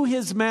knew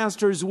his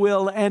master's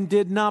will and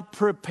did not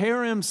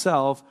prepare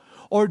himself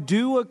or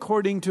do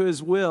according to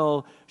his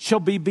will shall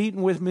be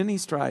beaten with many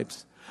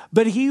stripes.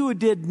 But he who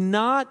did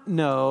not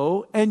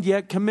know and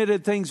yet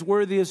committed things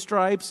worthy of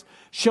stripes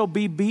shall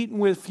be beaten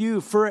with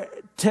few.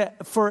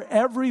 For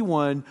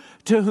everyone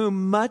to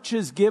whom much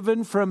is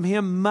given, from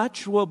him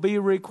much will be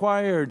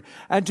required.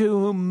 And to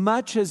whom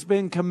much has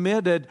been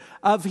committed,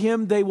 of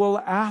him they will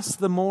ask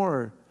the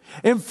more.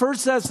 In 1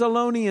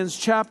 Thessalonians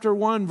chapter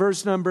 1,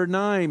 verse number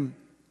 9,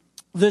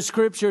 the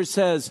Scripture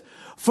says,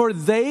 for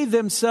they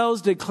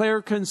themselves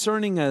declare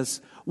concerning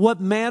us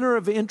what manner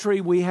of entry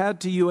we had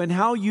to you, and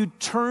how you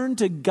turned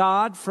to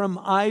God from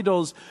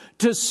idols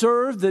to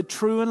serve the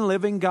true and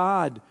living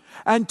God,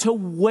 and to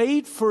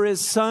wait for his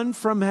Son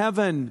from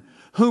heaven,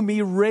 whom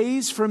he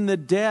raised from the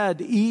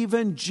dead,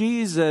 even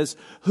Jesus,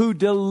 who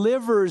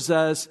delivers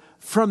us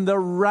from the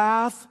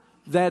wrath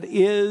that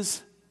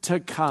is to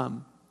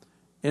come.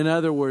 In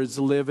other words,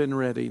 live in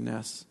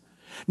readiness.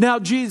 Now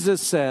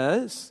Jesus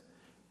says,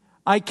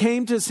 I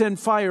came to send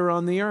fire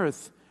on the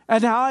earth,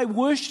 and how I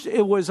wished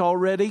it was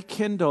already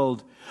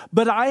kindled.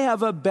 But I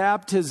have a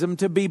baptism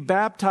to be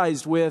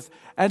baptized with,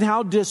 and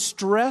how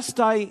distressed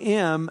I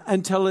am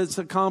until it's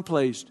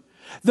accomplished.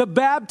 The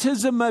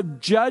baptism of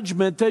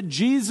judgment that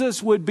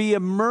Jesus would be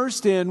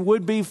immersed in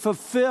would be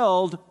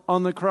fulfilled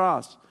on the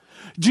cross.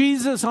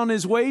 Jesus, on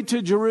his way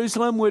to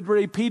Jerusalem, would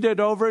repeat it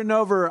over and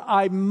over.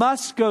 I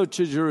must go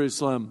to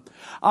Jerusalem.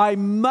 I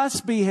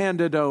must be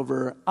handed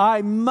over.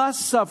 I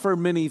must suffer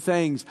many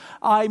things.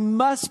 I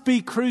must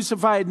be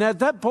crucified. And at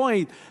that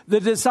point,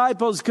 the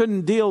disciples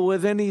couldn't deal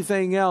with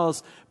anything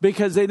else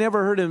because they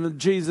never heard him,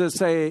 Jesus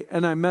say,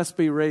 and I must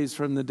be raised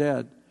from the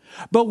dead.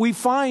 But we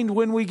find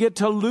when we get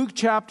to Luke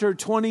chapter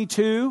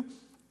 22,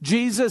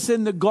 Jesus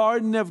in the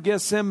Garden of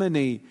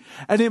Gethsemane.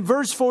 And in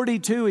verse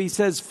 42, he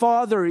says,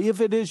 Father,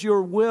 if it is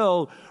your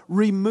will,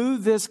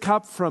 remove this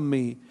cup from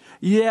me.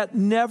 Yet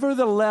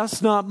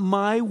nevertheless, not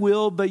my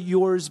will, but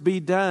yours be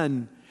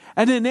done.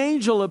 And an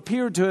angel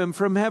appeared to him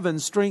from heaven,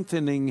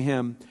 strengthening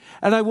him.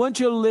 And I want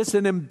you to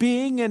listen. And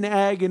being in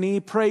agony,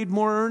 prayed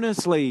more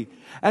earnestly.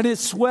 And his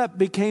sweat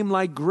became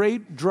like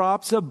great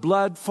drops of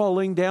blood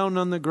falling down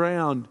on the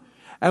ground.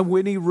 And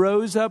when he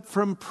rose up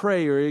from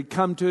prayer, he had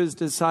come to his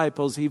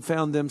disciples. He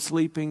found them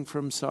sleeping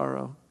from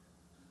sorrow,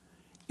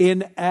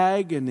 in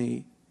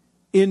agony,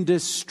 in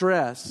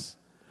distress,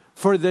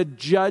 for the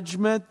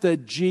judgment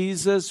that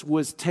Jesus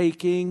was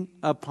taking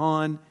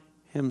upon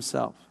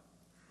himself.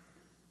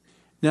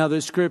 Now the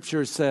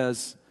Scripture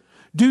says,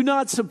 do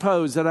not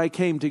suppose that I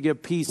came to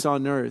give peace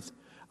on earth.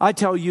 I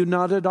tell you,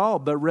 not at all,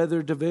 but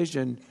rather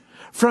division.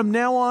 From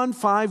now on,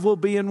 5 will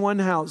be in one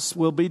house,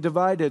 will be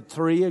divided,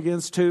 3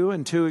 against 2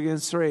 and 2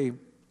 against 3.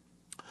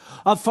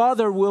 A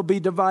father will be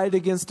divided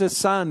against his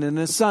son, and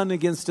a son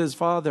against his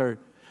father,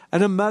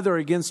 and a mother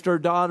against her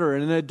daughter,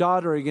 and a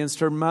daughter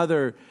against her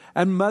mother,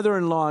 and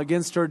mother-in-law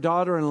against her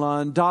daughter-in-law,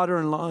 and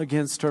daughter-in-law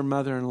against her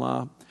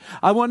mother-in-law.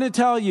 I want to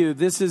tell you,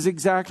 this is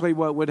exactly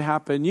what would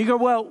happen. You go,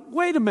 well,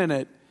 wait a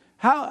minute.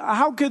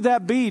 How could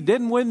that be?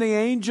 Didn't when the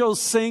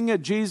angels sing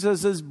at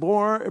Jesus'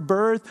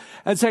 birth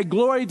and say,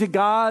 glory to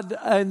God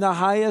in the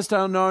highest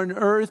on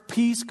earth,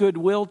 peace,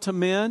 goodwill to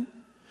men?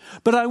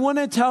 But I want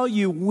to tell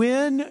you,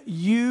 when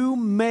you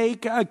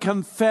make a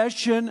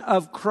confession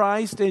of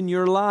Christ in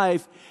your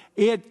life,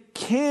 it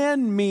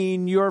can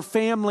mean your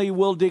family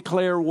will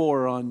declare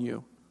war on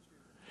you.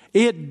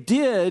 It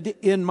did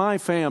in my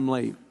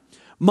family.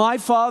 My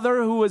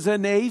father, who was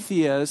an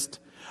atheist,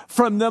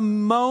 from the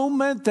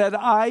moment that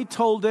I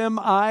told him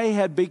I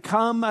had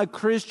become a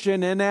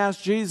Christian and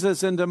asked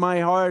Jesus into my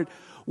heart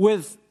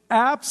with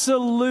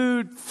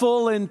absolute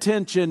full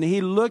intention, he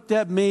looked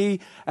at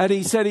me and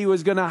he said he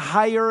was going to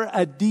hire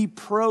a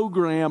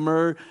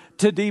deprogrammer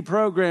to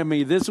deprogram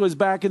me. This was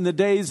back in the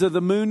days of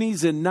the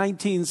Moonies in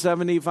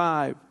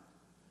 1975.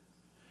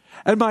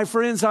 And my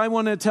friends, I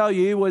want to tell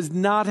you, he was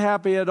not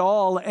happy at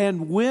all.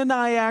 And when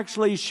I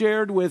actually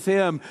shared with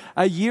him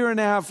a year and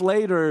a half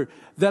later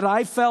that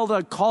I felt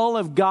a call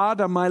of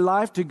God on my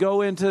life to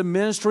go into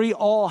ministry,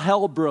 all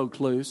hell broke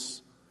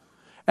loose.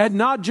 And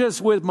not just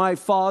with my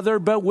father,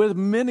 but with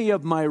many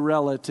of my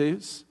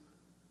relatives.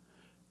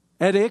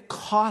 And it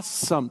cost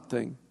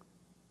something.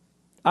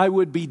 I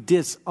would be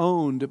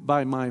disowned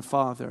by my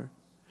father.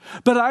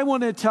 But I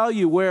want to tell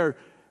you where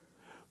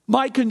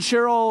Mike and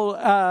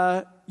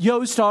Cheryl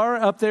Yost are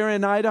up there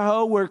in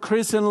Idaho, where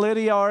Chris and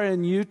Lydia are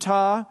in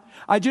Utah,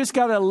 I just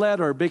got a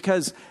letter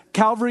because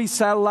Calvary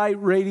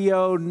Satellite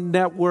Radio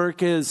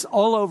Network is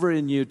all over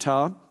in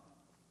Utah.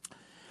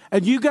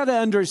 And you got to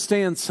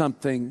understand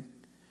something.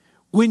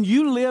 When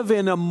you live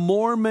in a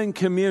Mormon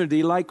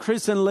community like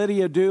Chris and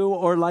Lydia do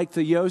or like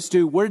the Yost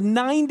do, where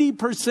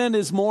 90%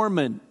 is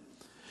Mormon,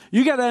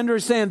 you got to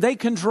understand they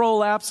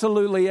control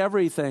absolutely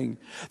everything.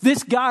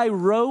 This guy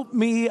wrote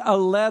me a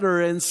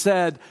letter and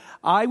said,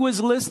 I was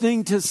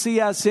listening to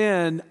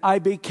CSN. I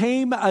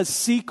became a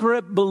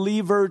secret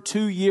believer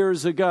 2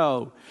 years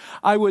ago.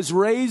 I was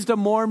raised a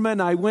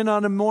Mormon. I went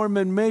on a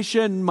Mormon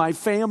mission. My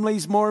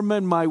family's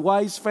Mormon. My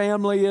wife's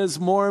family is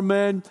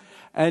Mormon.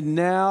 And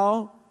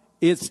now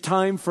it's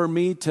time for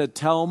me to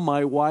tell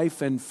my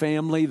wife and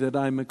family that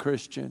I'm a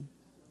Christian.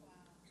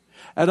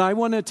 And I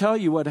want to tell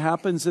you what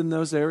happens in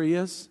those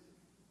areas.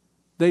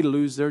 They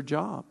lose their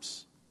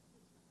jobs.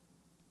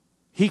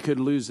 He could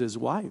lose his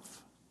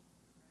wife.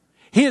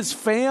 His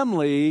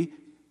family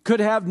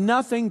could have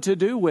nothing to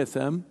do with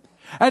him.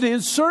 And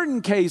in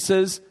certain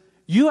cases,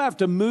 you have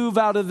to move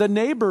out of the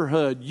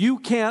neighborhood. You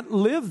can't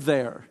live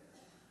there.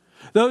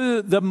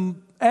 The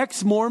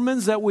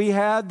ex-Mormons that we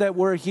had that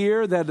were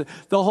here, that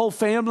the whole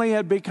family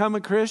had become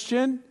a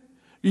Christian.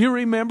 You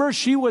remember,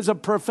 she was a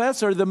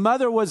professor. The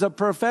mother was a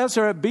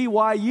professor at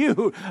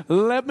BYU.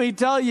 Let me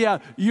tell you,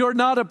 you're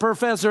not a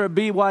professor at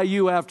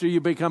BYU after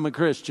you become a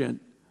Christian.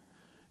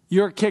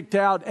 You're kicked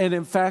out. And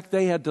in fact,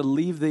 they had to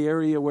leave the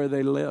area where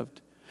they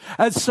lived.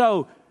 And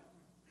so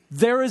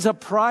there is a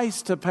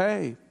price to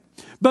pay.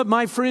 But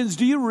my friends,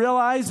 do you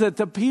realize that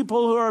the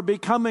people who are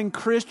becoming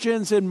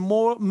Christians in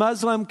more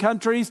Muslim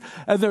countries,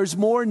 and there's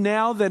more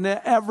now than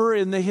ever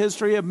in the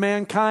history of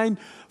mankind,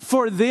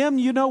 for them,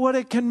 you know what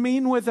it can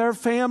mean with their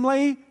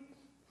family?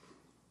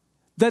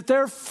 That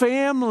their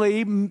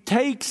family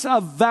takes a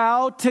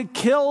vow to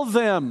kill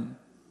them.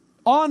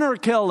 Honor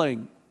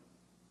killing.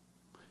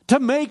 To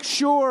make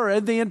sure,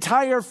 and the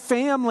entire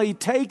family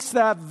takes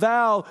that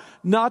vow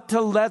not to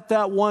let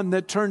that one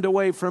that turned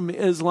away from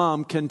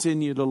Islam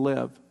continue to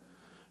live.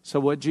 So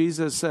what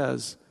Jesus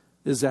says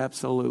is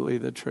absolutely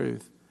the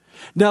truth.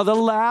 Now, the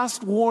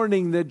last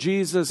warning that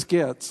Jesus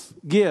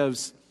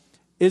gives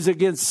is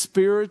against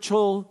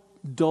spiritual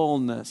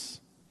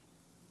dullness.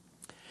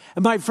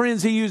 And my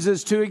friends, he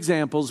uses two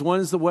examples.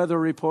 One is the weather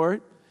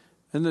report,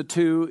 and the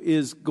two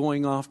is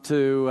going off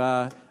to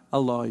a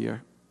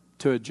lawyer,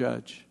 to a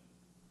judge.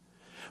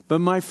 But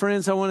my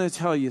friends, I want to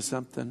tell you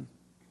something.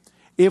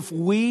 If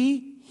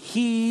we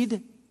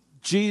heed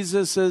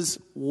Jesus's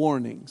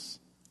warnings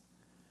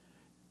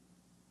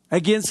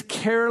against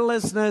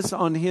carelessness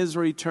on his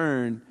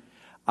return,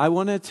 I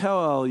want to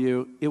tell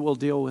you, it will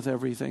deal with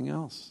everything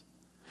else.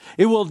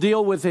 It will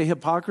deal with the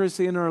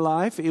hypocrisy in our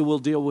life. It will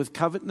deal with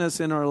covetousness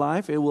in our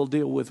life. It will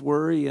deal with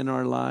worry in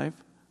our life.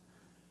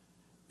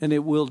 And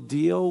it will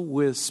deal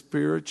with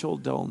spiritual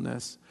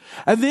dullness.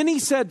 And then he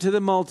said to the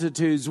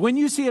multitudes, when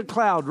you see a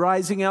cloud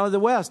rising out of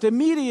the west,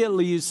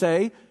 immediately you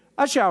say,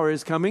 a shower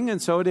is coming,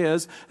 and so it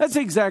is. That's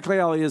exactly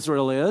how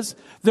Israel is.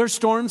 Their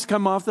storms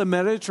come off the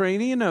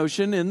Mediterranean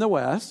Ocean in the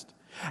west.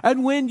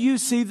 And when you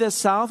see the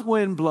south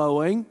wind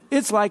blowing,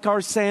 it's like our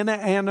Santa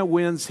Ana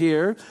winds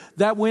here.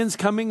 That wind's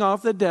coming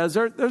off the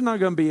desert. There's not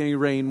going to be any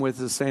rain with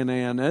the Santa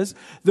Anas.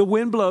 The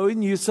wind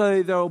blowing, you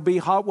say there will be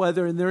hot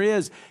weather, and there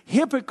is.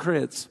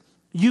 Hypocrites.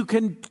 You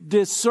can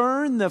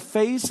discern the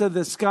face of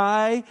the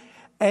sky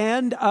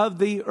and of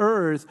the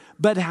earth,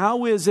 but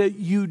how is it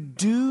you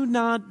do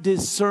not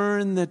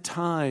discern the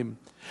time?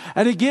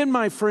 And again,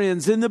 my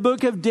friends, in the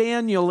book of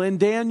Daniel, in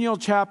Daniel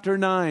chapter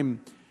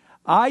 9,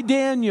 I,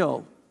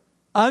 Daniel,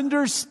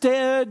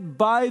 understood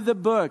by the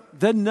book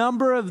the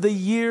number of the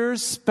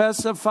years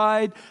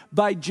specified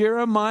by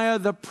Jeremiah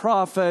the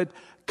prophet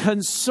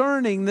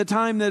concerning the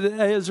time that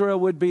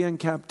Israel would be in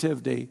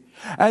captivity.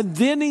 And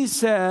then he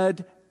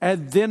said,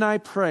 and then I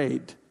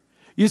prayed.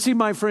 You see,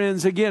 my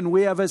friends, again,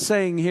 we have a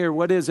saying here.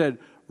 What is it?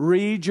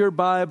 Read your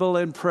Bible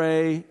and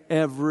pray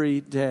every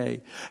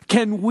day.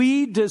 Can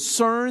we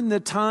discern the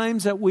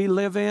times that we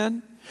live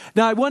in?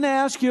 Now, I want to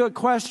ask you a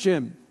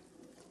question.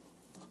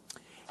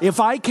 If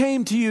I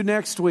came to you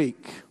next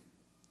week,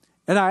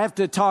 and I have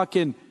to talk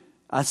in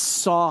a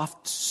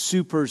soft,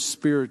 super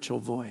spiritual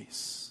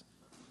voice,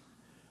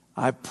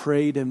 I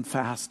prayed and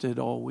fasted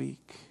all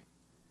week.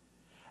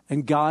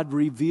 And God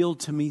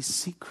revealed to me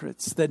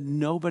secrets that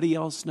nobody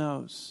else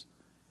knows.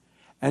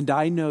 And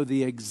I know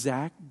the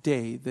exact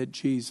day that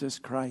Jesus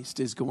Christ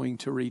is going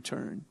to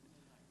return.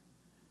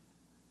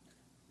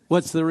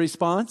 What's the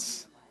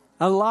response?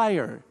 A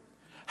liar.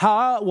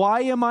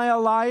 Why am I a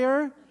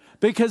liar?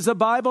 Because the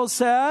Bible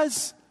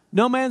says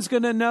no man's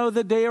going to know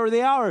the day or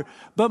the hour.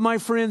 But my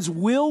friends,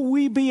 will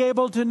we be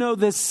able to know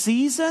the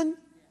season?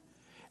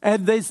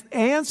 And the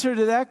answer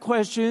to that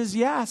question is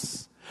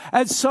yes.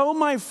 And so,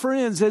 my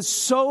friends, it's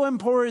so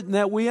important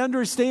that we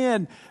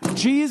understand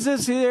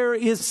Jesus here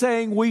is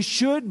saying we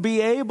should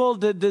be able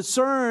to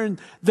discern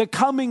the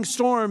coming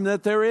storm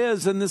that there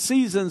is and the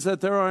seasons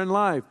that there are in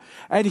life.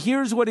 And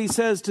here's what he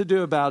says to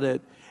do about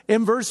it.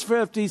 In verse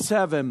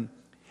 57,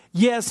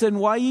 yes, and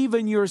why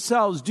even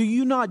yourselves, do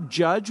you not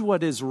judge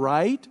what is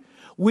right?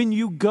 when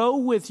you go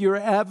with your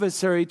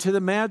adversary to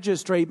the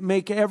magistrate,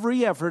 make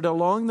every effort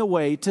along the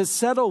way to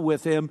settle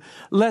with him,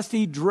 lest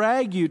he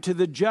drag you to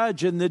the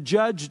judge, and the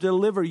judge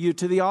deliver you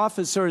to the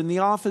officer, and the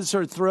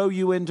officer throw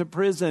you into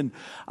prison.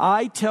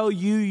 I tell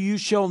you, you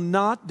shall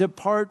not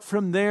depart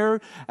from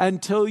there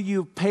until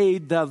you've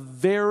paid the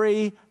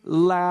very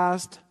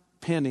last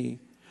penny.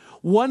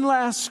 One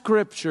last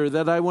scripture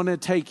that I want to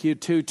take you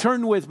to.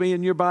 Turn with me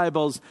in your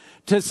Bibles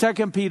to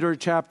 2 Peter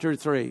chapter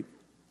 3.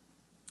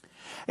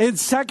 In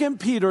 2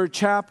 Peter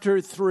chapter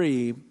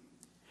 3,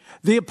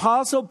 the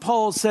Apostle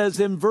Paul says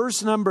in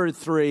verse number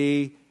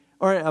 3,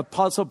 or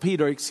Apostle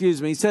Peter,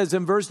 says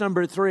in verse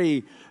number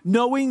 3,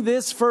 knowing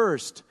this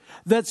first,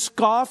 that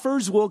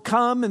scoffers will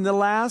come in the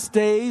last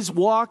days,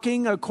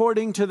 walking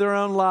according to their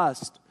own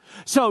lust.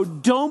 So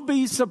don't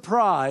be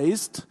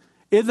surprised.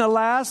 In the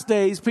last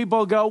days,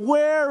 people go,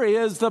 where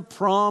is the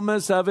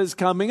promise of his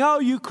coming? Oh,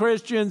 you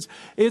Christians,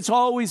 it's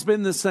always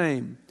been the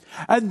same.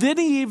 And then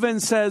he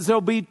even says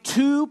there'll be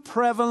two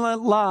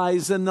prevalent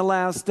lies in the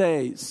last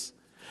days.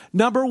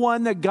 Number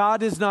one, that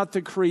God is not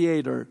the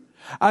creator.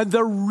 And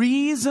the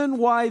reason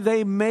why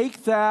they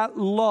make that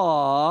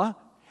law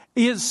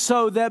is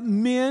so that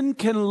men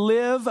can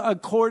live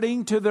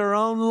according to their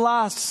own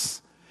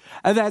lusts.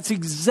 And that's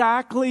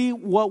exactly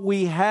what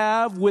we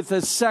have with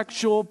the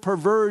sexual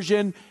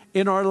perversion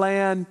in our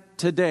land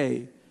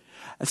today.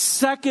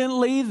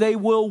 Secondly, they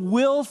will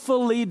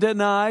willfully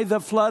deny the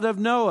flood of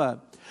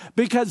Noah.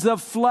 Because the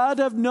flood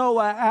of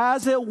Noah,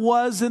 as it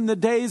was in the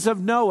days of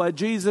Noah,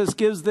 Jesus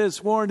gives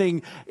this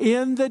warning,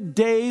 in the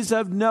days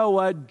of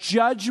Noah,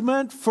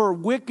 judgment for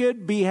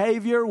wicked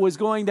behavior was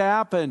going to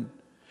happen.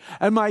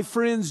 And my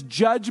friends,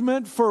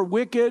 judgment for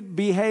wicked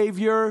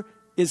behavior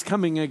is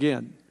coming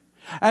again.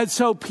 And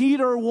so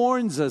Peter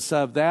warns us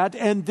of that.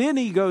 And then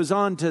he goes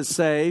on to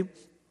say,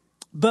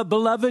 but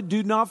beloved,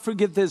 do not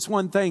forget this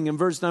one thing in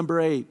verse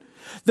number 8.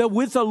 That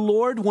with the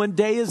Lord, one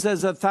day is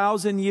as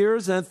 1,000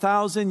 years, and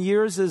 1,000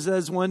 years is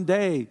as one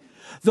day.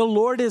 The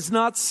Lord is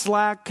not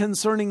slack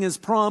concerning his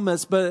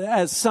promise, but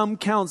as some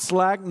count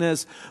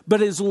slackness,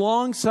 but is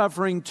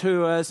long-suffering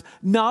to us,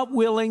 not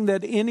willing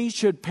that any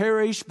should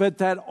perish, but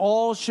that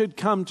all should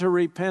come to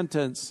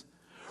repentance.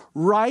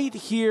 Right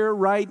here,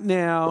 right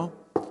now,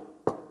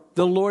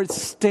 the Lord's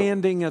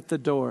standing at the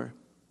door.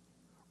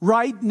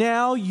 Right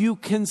now, you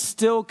can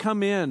still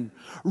come in.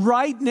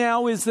 Right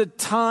now is the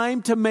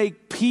time to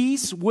make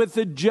peace with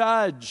the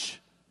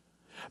judge,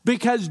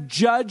 because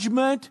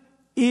judgment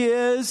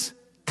is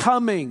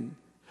coming.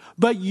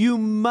 But you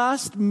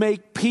must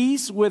make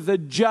peace with the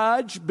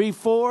judge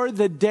before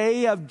the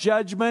day of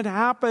judgment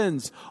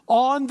happens.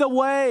 On the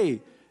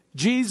way,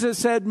 Jesus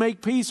said,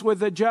 make peace with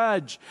the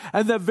judge.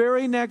 And the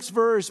very next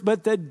verse,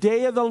 but the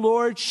day of the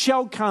Lord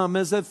shall come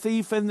as a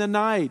thief in the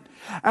night.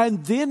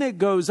 And then it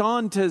goes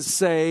on to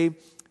say,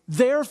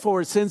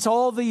 therefore, since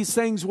all these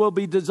things will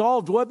be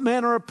dissolved, what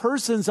manner of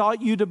persons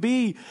ought you to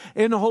be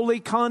in holy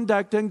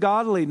conduct and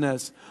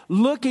godliness,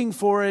 looking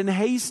for and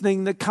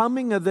hastening the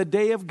coming of the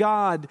day of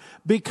God,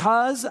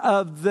 because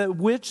of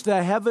which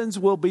the heavens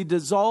will be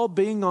dissolved,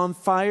 being on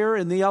fire,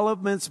 and the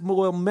elements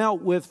will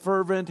melt with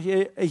fervent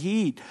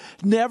heat.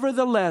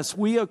 Nevertheless,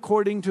 we,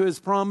 according to his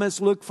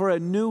promise, look for a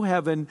new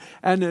heaven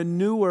and a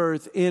new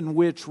earth in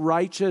which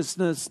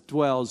righteousness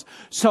dwells.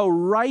 So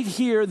right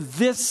here,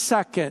 this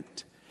second,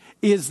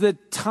 is the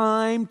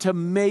time to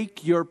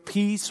make your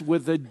peace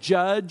with the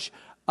judge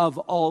of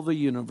all the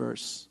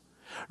universe.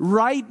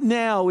 Right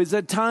now is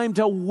a time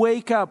to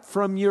wake up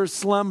from your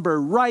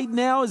slumber. Right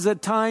now is a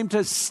time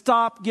to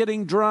stop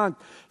getting drunk,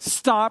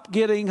 stop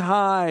getting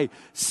high,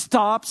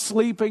 stop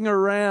sleeping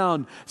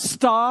around,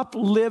 stop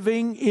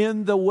living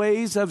in the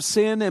ways of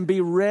sin, and be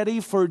ready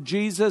for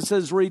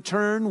Jesus'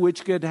 return,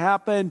 which could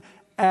happen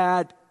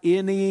at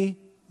any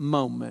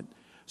moment.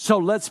 So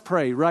let's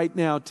pray right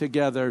now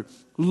together.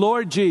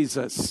 Lord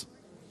Jesus,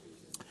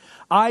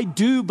 I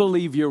do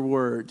believe your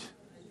word,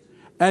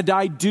 and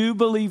I do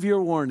believe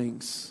your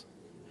warnings.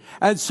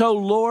 And so,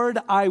 Lord,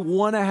 I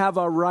want to have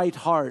a right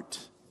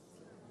heart.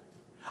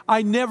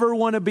 I never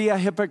want to be a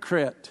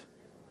hypocrite.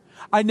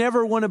 I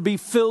never want to be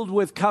filled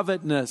with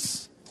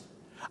covetousness.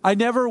 I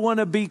never want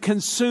to be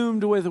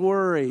consumed with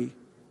worry.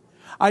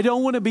 I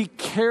don't want to be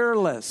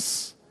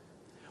careless.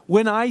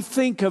 When I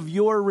think of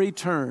your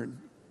return,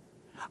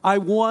 I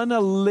want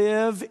to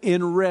live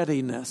in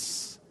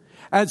readiness.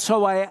 And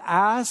so I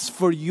ask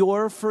for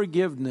your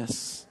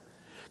forgiveness.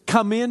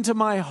 Come into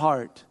my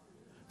heart.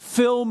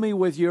 Fill me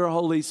with your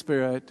Holy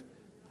Spirit.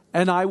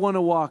 And I want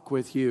to walk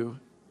with you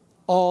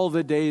all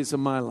the days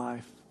of my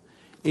life.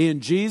 In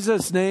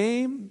Jesus'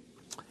 name.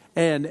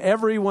 And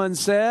everyone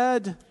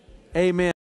said, amen.